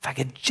 if I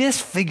could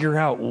just figure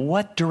out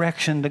what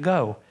direction to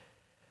go,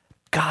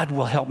 God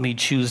will help me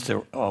choose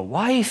a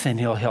wife, and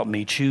he'll help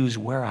me choose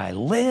where I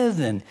live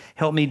and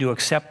help me to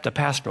accept the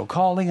pastoral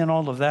calling and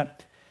all of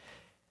that.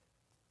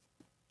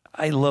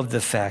 I love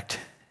the fact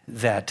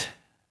that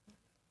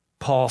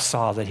Paul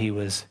saw that he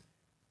was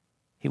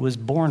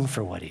born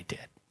for what he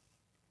did.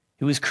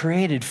 He was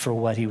created for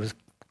what he was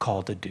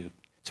called to do.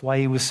 That's why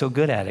he was so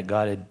good at it.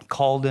 God had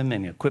called him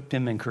and equipped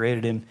him and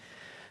created him.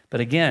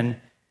 But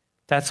again,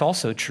 that's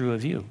also true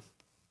of you.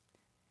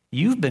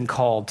 You've been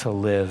called to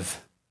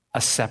live a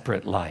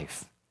separate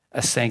life,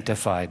 a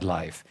sanctified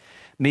life.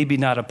 Maybe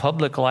not a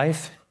public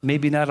life,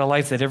 maybe not a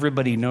life that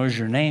everybody knows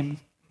your name,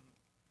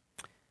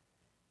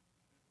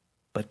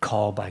 but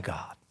called by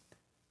God.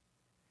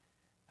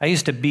 I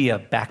used to be a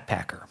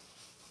backpacker.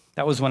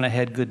 That was when I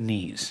had good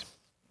knees.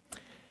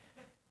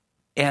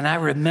 And I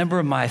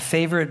remember my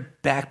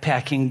favorite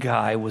backpacking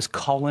guy was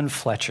Colin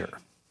Fletcher,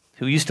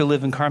 who used to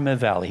live in Carmel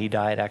Valley. He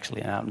died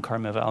actually out in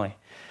Carmel Valley.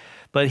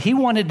 But he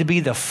wanted to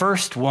be the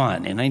first one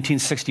in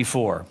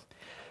 1964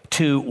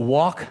 to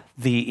walk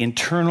the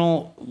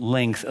internal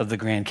length of the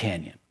Grand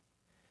Canyon.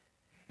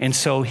 And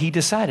so he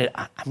decided,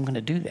 I'm going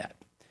to do that.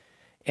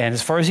 And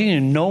as far as he knew,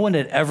 no one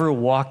had ever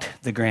walked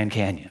the Grand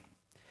Canyon.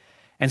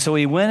 And so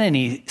he went and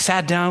he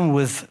sat down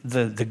with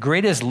the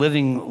greatest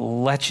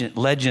living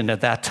legend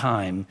at that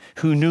time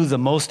who knew the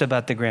most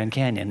about the Grand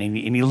Canyon. And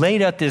he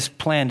laid out this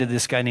plan to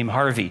this guy named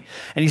Harvey.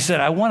 And he said,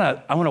 I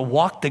want to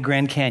walk the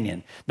Grand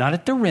Canyon, not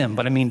at the rim,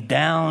 but I mean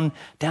down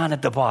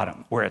at the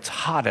bottom where it's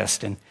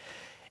hottest.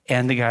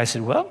 And the guy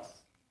said, well,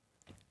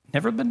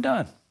 never been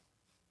done.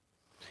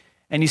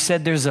 And he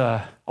said, there's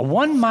a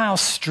 1 mile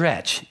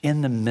stretch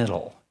in the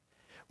middle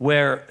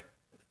where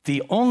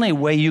the only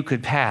way you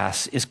could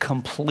pass is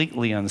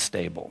completely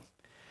unstable.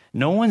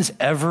 No one's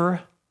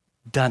ever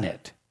done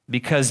it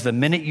because the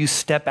minute you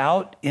step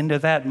out into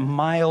that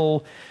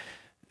mile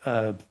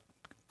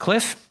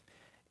cliff,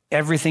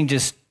 everything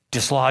just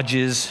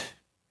dislodges,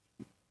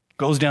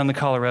 goes down the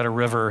Colorado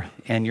River,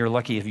 and you're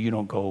lucky if you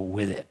don't go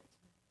with it.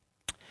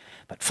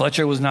 But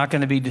Fletcher was not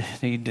going to be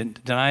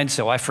denied,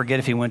 so I forget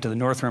if he went to the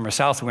North Rim or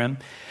South Rim.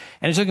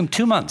 And it took him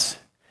 2 months.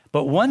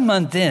 But 1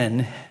 month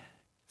in,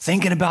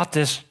 thinking about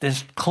this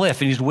cliff,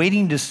 and he's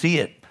waiting to see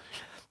it.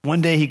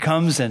 One day he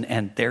comes,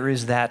 and there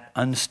is that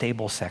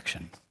unstable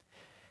section.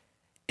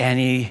 And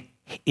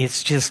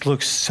it just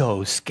looks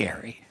so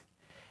scary.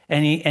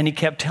 And he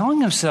kept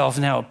telling himself,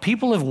 now,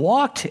 people have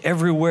walked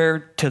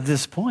everywhere to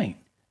this point,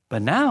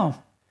 but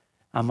now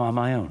I'm on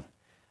my own.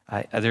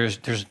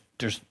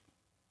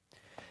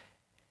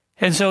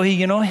 And so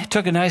he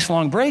took a nice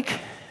long break,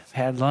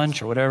 had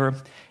lunch or whatever,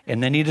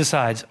 and then he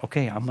decides,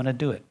 okay, I'm going to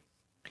do it.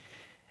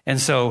 And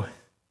so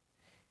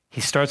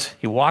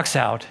he walks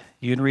out.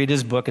 You can read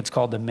his book. It's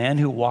called The Man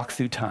Who Walked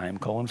Through Time,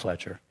 Colin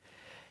Fletcher.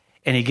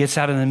 And he gets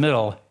out in the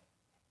middle,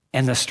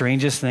 and the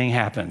strangest thing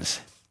happens.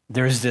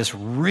 There's this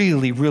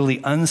really,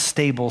 really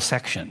unstable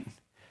section.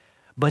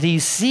 But he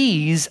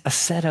sees a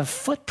set of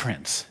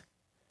footprints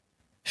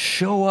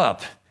show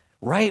up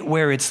right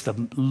where it's the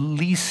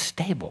least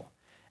stable.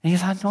 And he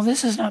thought, no,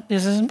 this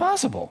isn't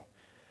possible.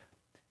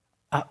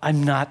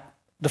 I'm not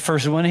the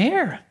first one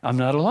here. I'm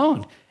not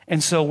alone.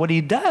 And so what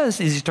he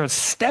does is he starts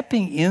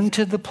stepping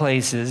into the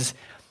places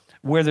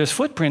where there's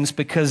footprints,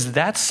 because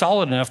that's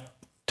solid enough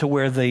to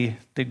where the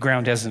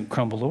ground hasn't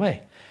crumbled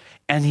away.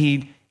 And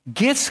he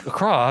gets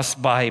across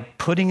by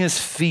putting his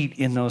feet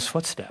in those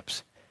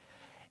footsteps.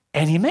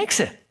 And he makes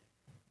it.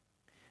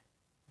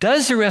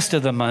 Does the rest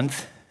of the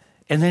month,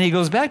 and then he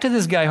goes back to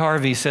this guy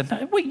Harvey. He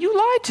said, wait, you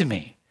lied to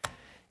me.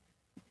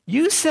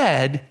 You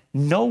said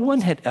no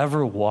one had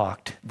ever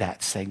walked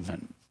that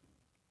segment.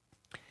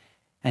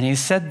 And he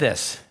said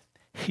this.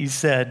 He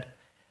said,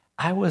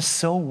 I was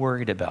so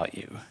worried about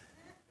you.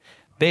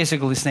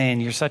 Basically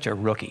saying, you're such a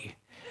rookie.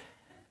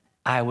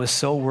 I was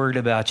so worried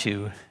about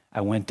you,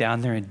 I went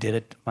down there and did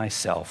it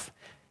myself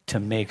to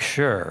make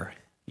sure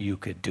you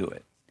could do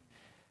it.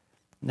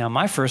 Now,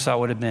 my first thought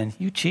would have been,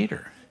 you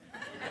cheater.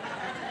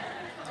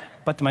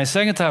 But my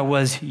second thought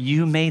was,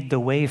 you made the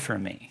way for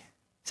me.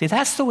 See,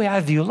 that's the way I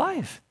view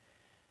life.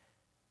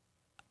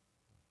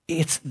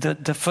 It's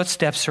the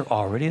footsteps are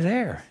already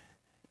there.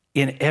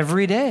 In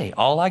every day,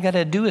 all I got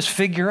to do is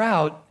figure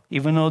out,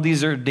 even though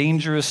these are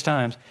dangerous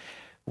times,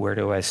 where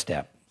do I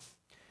step?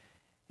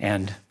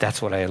 And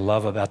that's what I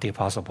love about the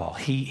Apostle Paul.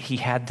 He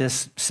had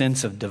this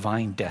sense of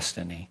divine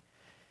destiny,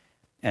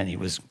 and he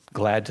was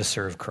glad to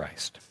serve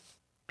Christ.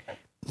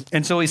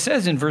 And so he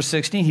says in verse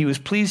 16, he was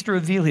pleased to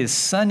reveal his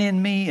Son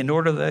in me in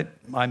order that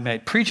I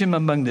might preach him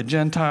among the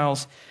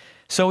Gentiles.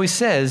 So he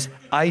says,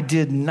 I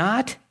did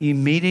not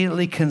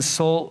immediately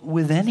consult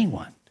with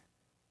anyone,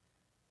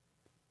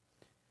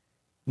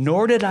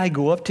 nor did I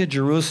go up to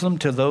Jerusalem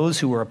to those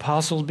who were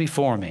apostles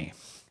before me,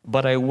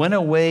 but I went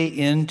away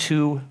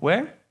into,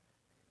 where?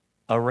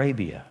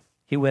 Arabia.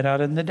 He went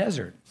out in the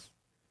desert.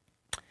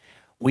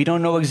 We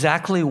don't know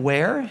exactly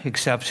where,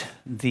 except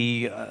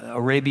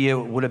Arabia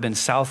would have been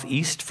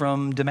southeast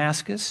from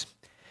Damascus,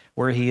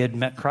 where he had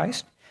met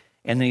Christ.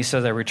 And then he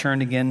says, I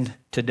returned again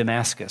to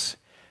Damascus.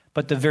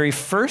 But the very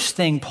first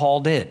thing Paul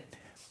did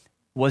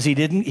was he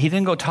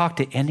didn't go talk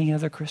to any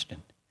other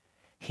Christian.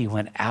 He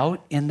went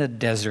out in the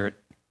desert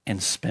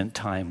and spent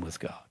time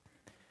with God.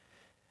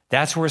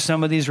 That's where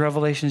some of these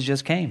revelations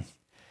just came.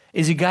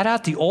 Is he got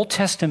out the Old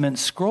Testament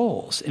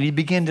scrolls and he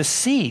began to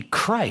see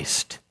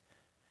Christ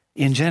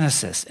in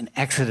Genesis and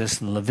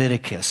Exodus and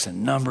Leviticus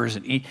and Numbers.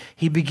 And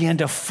he began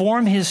to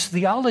form his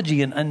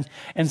theology, and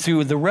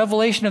through the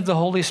revelation of the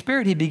Holy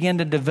Spirit, he began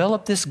to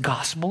develop this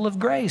gospel of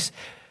grace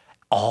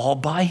all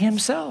by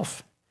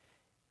himself,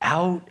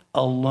 out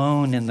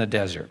alone in the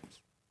desert.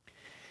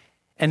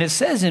 And it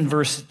says in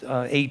verse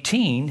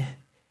 18,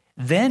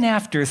 then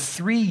after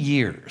 3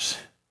 years,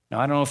 now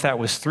I don't know if that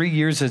was 3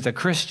 years as a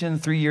Christian,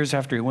 3 years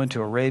after he went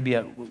to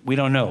Arabia, we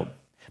don't know.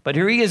 But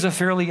here he is, a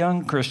fairly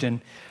young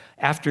Christian.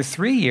 After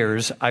 3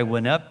 years, I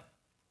went up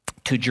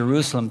to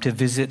Jerusalem to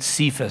visit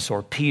Cephas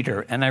or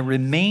Peter, and I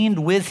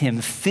remained with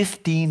him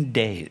 15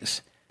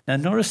 days. Now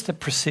notice the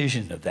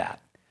precision of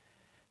that.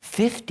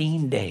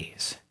 15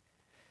 days.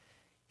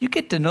 You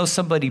get to know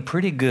somebody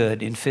pretty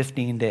good in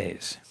 15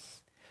 days.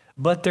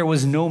 But there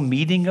was no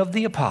meeting of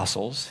the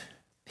apostles.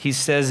 He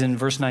says in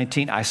verse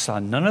 19, I saw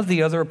none of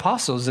the other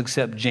apostles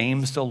except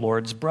James, the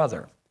Lord's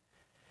brother.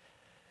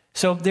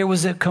 So there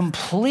was a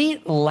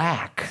complete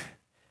lack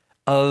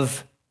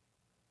of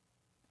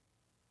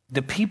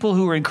the people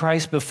who were in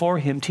Christ before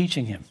him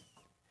teaching him.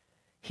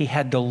 He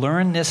had to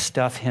learn this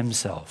stuff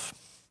himself.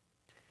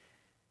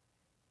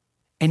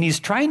 And he's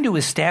trying to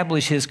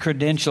establish his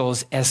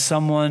credentials as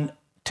someone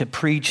to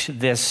preach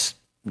this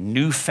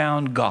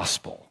newfound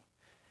gospel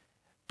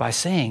by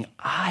saying,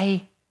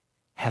 I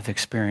have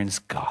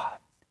experienced God,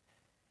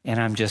 and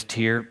I'm just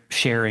here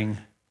sharing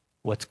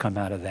what's come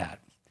out of that.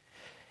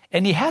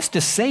 And he has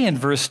to say in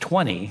verse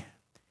 20,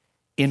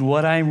 in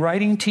what I'm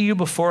writing to you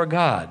before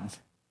God,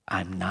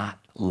 I'm not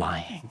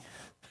lying.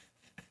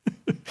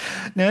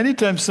 Now,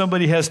 anytime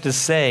somebody has to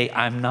say,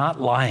 I'm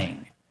not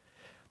lying,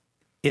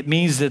 It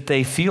means that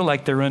they feel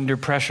like they're under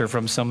pressure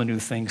from someone who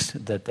thinks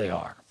that they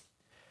are.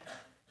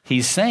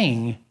 He's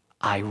saying,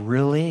 I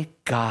really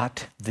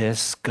got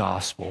this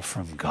gospel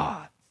from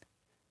God.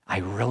 I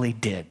really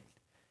did.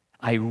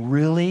 I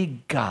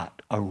really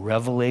got a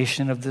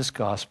revelation of this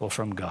gospel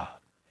from God.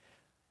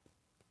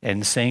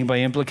 And saying by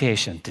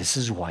implication, this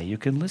is why you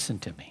can listen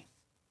to me.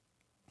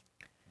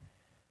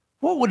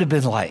 What would it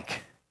have been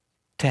like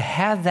to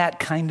have that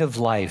kind of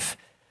life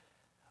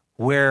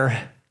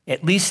where,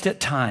 at least at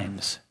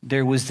times,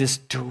 there was this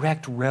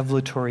direct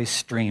revelatory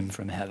stream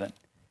from heaven?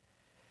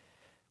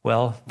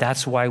 Well,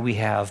 that's why we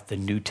have the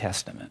New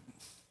Testament.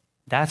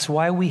 That's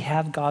why we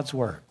have God's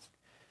Word.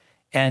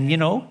 And,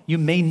 you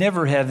may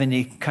never have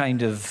any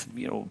kind of,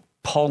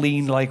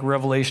 Pauline-like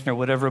revelation or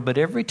whatever, but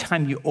every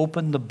time you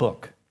open the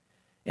book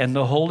and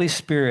the Holy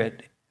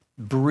Spirit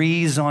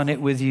breathes on it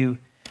with you,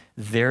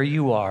 there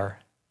you are,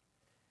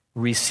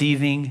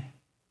 receiving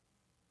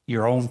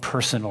your own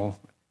personal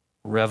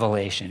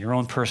revelation, your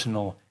own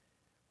personal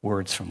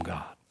words from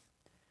God.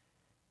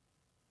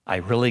 I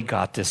really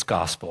got this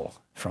gospel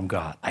from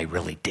God. I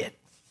really did.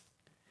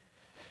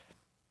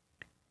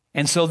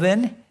 And so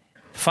then,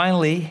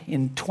 finally,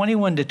 in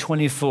 21 to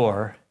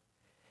 24,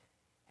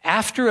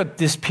 after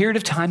this period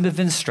of time of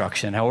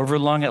instruction, however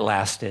long it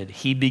lasted,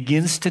 he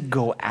begins to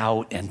go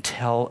out and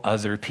tell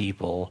other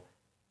people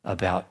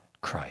about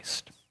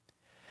Christ.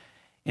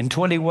 In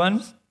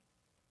 21,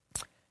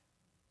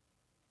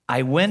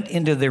 I went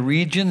into the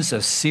regions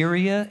of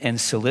Syria and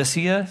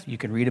Cilicia. You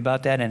can read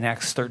about that in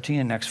Acts 13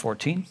 and Acts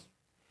 14.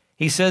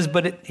 He says,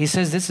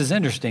 this is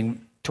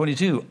interesting,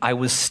 22, I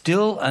was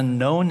still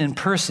unknown in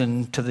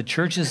person to the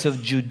churches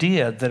of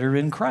Judea that are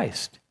in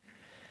Christ.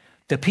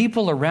 The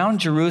people around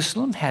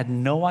Jerusalem had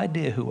no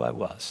idea who I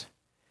was.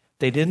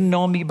 They didn't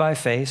know me by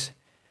face.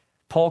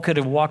 Paul could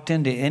have walked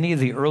into any of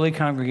the early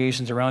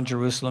congregations around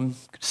Jerusalem,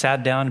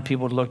 sat down, and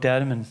people looked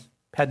at him and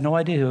had no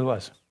idea who he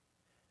was.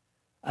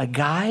 A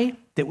guy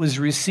that was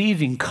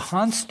receiving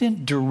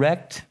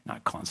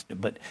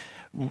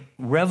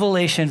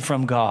revelation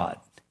from God.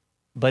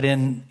 But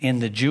in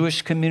the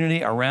Jewish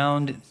community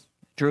around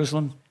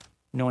Jerusalem,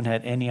 no one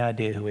had any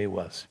idea who he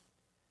was.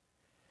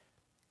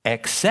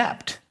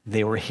 Except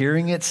they were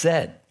hearing it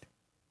said,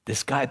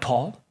 this guy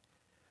Paul,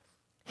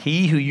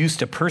 he who used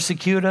to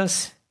persecute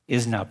us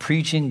is now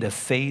preaching the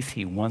faith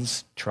he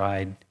once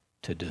tried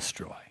to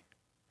destroy.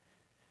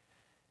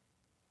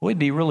 It would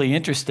be really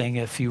interesting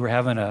if you were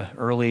having an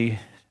early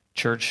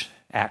church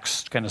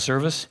Acts kind of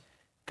service.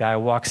 Guy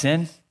walks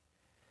in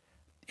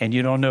and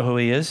you don't know who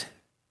he is.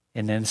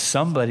 And then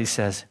somebody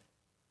says,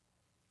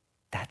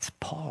 that's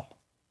Paul.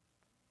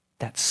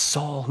 That's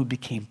Saul who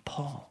became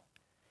Paul.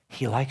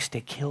 He likes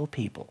to kill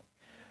people.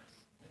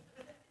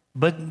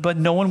 But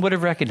no one would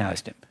have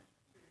recognized him.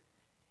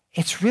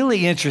 It's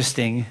really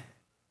interesting.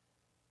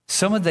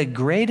 Some of the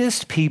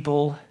greatest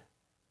people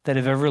that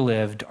have ever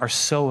lived are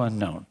so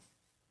unknown.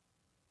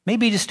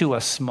 Maybe just to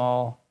a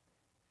small.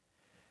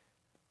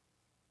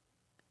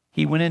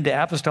 He went into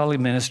apostolic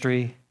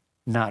ministry,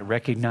 not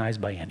recognized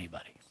by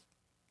anybody.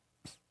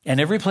 And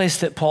every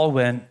place that Paul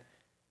went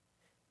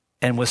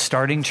and was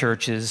starting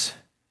churches,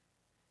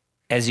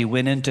 as he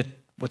went into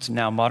what's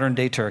now modern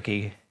day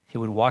Turkey, he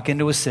would walk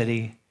into a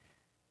city,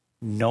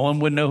 no one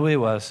would know who he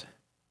was,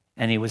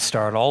 and he would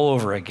start all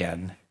over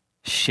again,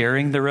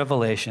 sharing the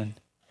revelation,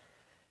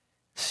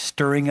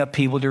 stirring up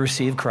people to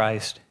receive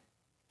Christ,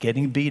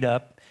 getting beat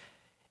up,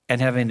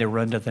 and having to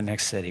run to the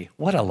next city.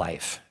 What a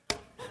life.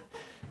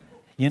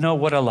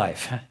 What a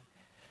life.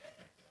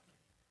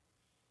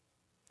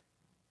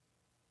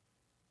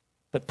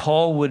 But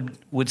Paul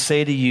would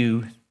say to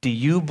you, do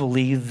you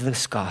believe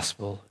this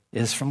gospel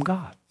is from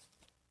God?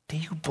 Do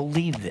you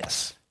believe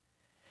this?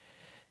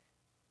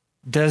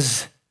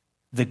 Does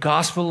the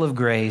gospel of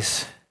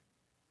grace,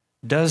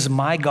 does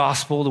my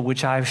gospel to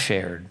which I've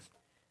shared,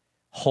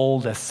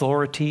 hold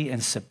authority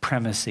and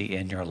supremacy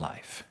in your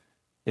life?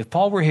 If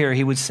Paul were here,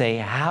 he would say,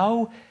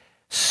 how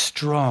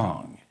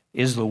strong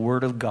is the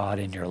word of God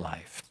in your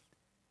life?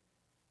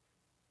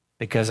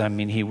 Because,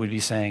 he would be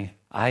saying,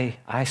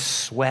 I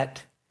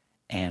sweat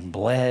and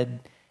bled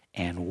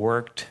and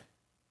worked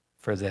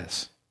for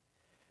this.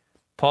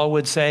 Paul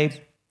would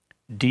say,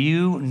 do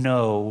you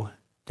know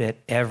that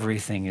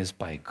everything is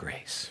by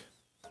grace?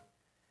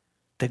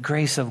 The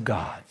grace of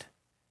God,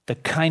 the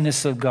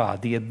kindness of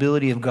God, the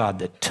ability of God,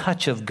 the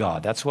touch of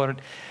God. That's what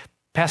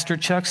Pastor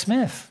Chuck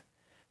Smith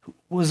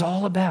was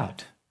all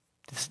about,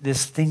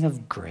 this thing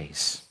of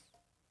grace.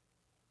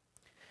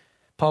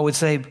 Paul would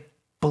say,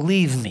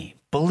 believe me,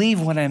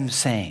 believe what I'm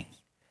saying.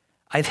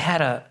 I've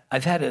had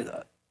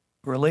a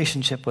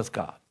relationship with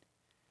God.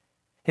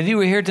 If you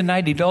were here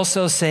tonight, he'd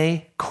also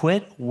say,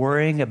 quit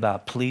worrying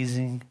about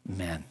pleasing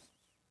men.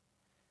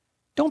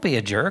 Don't be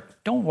a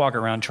jerk. Don't walk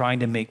around trying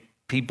to make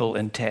people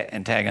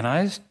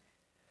antagonized.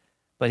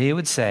 But he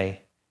would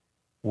say,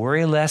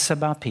 worry less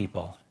about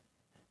people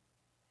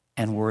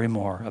and worry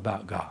more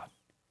about God.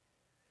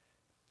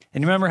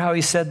 And remember how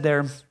he said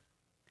there,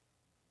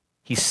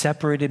 he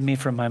separated me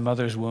from my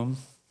mother's womb?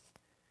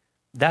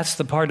 That's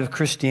the part of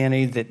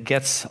Christianity that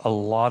gets a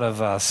lot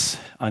of us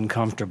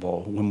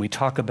uncomfortable when we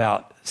talk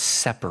about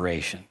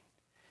separation,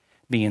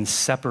 being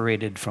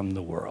separated from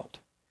the world.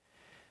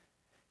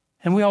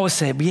 And we always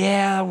say,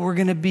 yeah, we're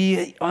going to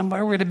be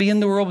in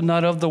the world, but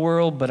not of the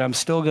world, but I'm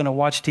still going to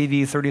watch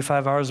TV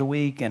 35 hours a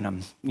week, and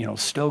I'm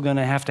still going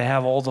to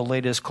have all the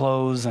latest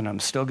clothes, and I'm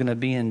still going to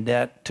be in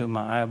debt to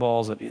my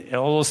eyeballs, all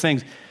those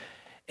things.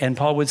 And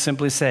Paul would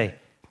simply say,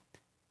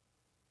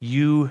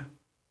 you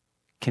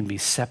can be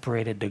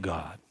separated to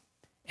God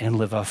and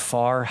live a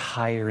far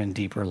higher and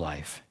deeper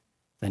life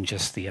than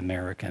just the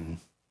American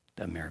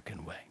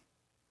way.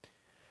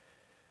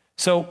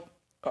 So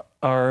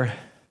our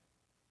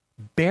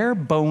bare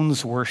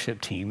bones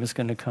worship team is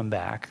going to come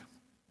back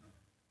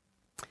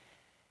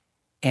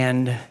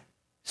and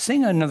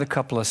sing another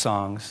couple of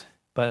songs,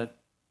 but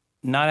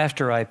not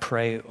after I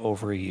pray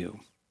over you,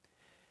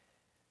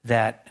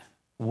 that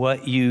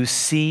what you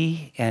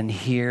see and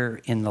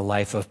hear in the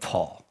life of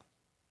Paul.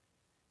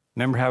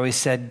 Remember how he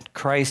said,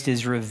 Christ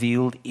is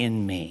revealed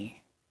in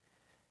me.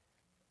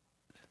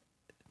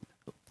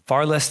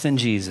 Far less than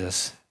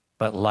Jesus,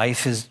 but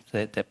life is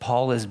that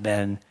Paul has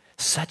been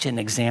such an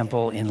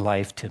example in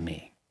life to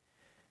me.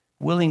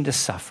 Willing to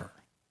suffer,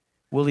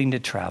 willing to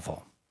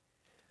travel,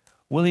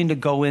 willing to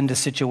go into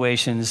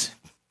situations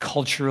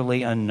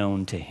culturally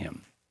unknown to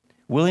him,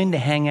 willing to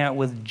hang out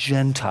with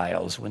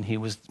Gentiles when he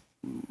was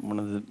one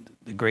of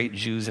the great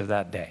Jews of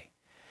that day.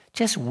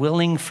 Just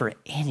willing for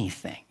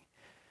anything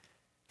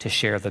to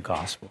share the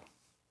gospel.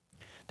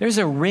 There's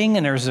a ring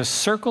and there's a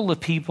circle of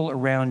people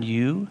around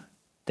you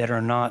that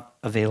are not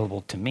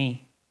available to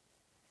me.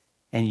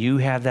 And you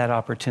have that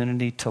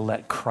opportunity to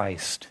let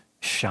Christ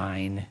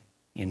shine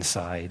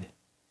inside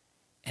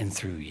and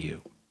through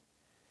you.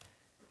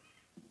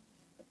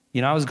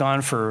 I was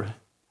gone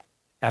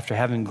after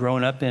having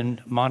grown up in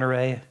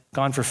Monterey,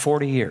 gone for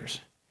 40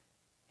 years.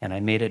 And I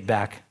made it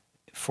back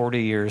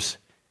 40 years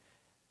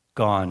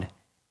gone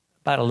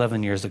about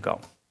 11 years ago.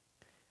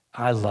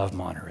 I love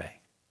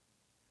Monterey,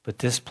 but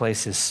this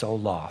place is so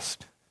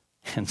lost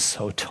and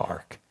so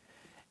dark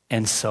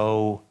and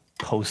so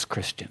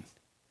post-Christian.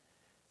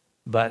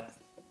 But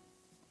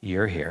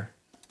you're here,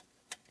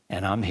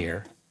 and I'm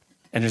here,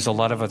 and there's a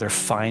lot of other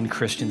fine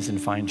Christians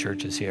and fine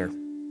churches here.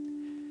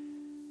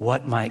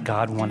 What might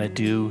God want to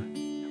do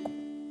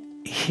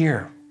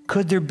here?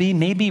 Could there be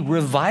maybe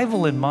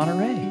revival in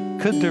Monterey?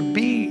 Could there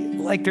be,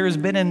 like there has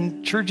been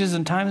in churches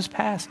in times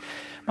past?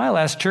 My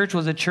last church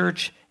was a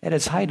church at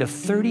its height of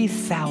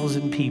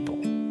 30,000 people.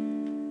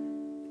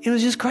 It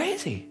was just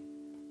crazy.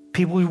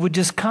 People would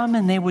just come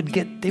and they would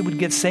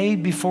get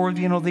saved before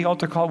the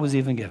altar call was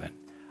even given.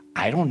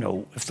 I don't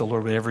know if the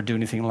Lord would ever do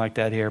anything like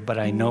that here, but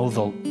I know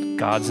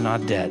God's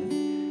not dead.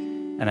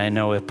 And I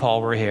know if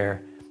Paul were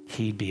here,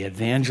 he'd be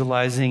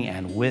evangelizing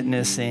and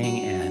witnessing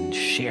and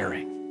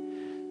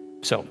sharing.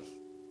 So,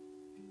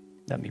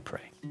 let me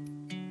pray.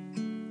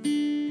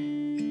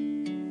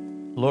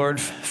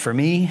 Lord, for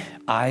me,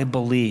 I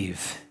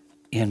believe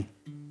in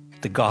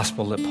the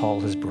gospel that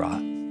Paul has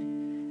brought.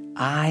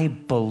 I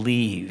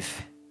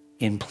believe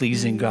in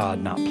pleasing God,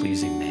 not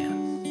pleasing man.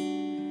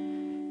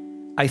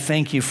 I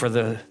thank you for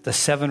the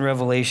 7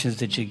 revelations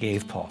that you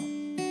gave Paul.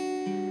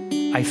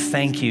 I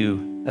thank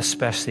you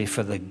especially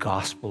for the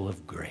gospel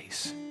of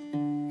grace.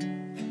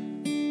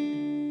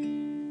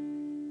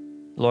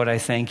 Lord, I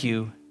thank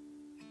you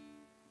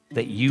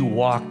that you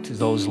walked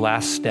those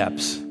last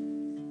steps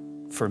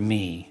for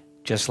me,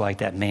 just like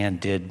that man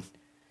did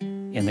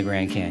in the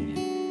Grand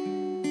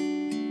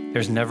Canyon.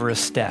 There's never a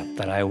step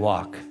that I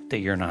walk that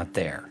you're not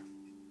there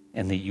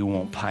and that you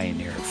won't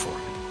pioneer it for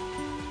me.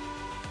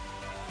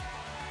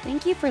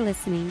 Thank you for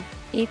listening.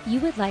 If you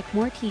would like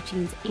more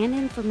teachings and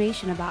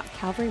information about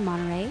Calvary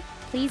Monterey,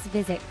 please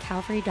visit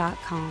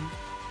calvary.com.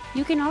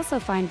 You can also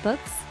find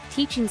books,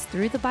 teachings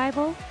through the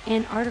Bible,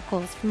 and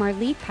articles from our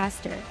lead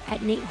pastor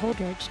at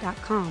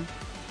nateholdridge.com.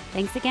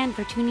 Thanks again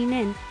for tuning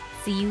in.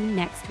 See you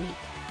next week.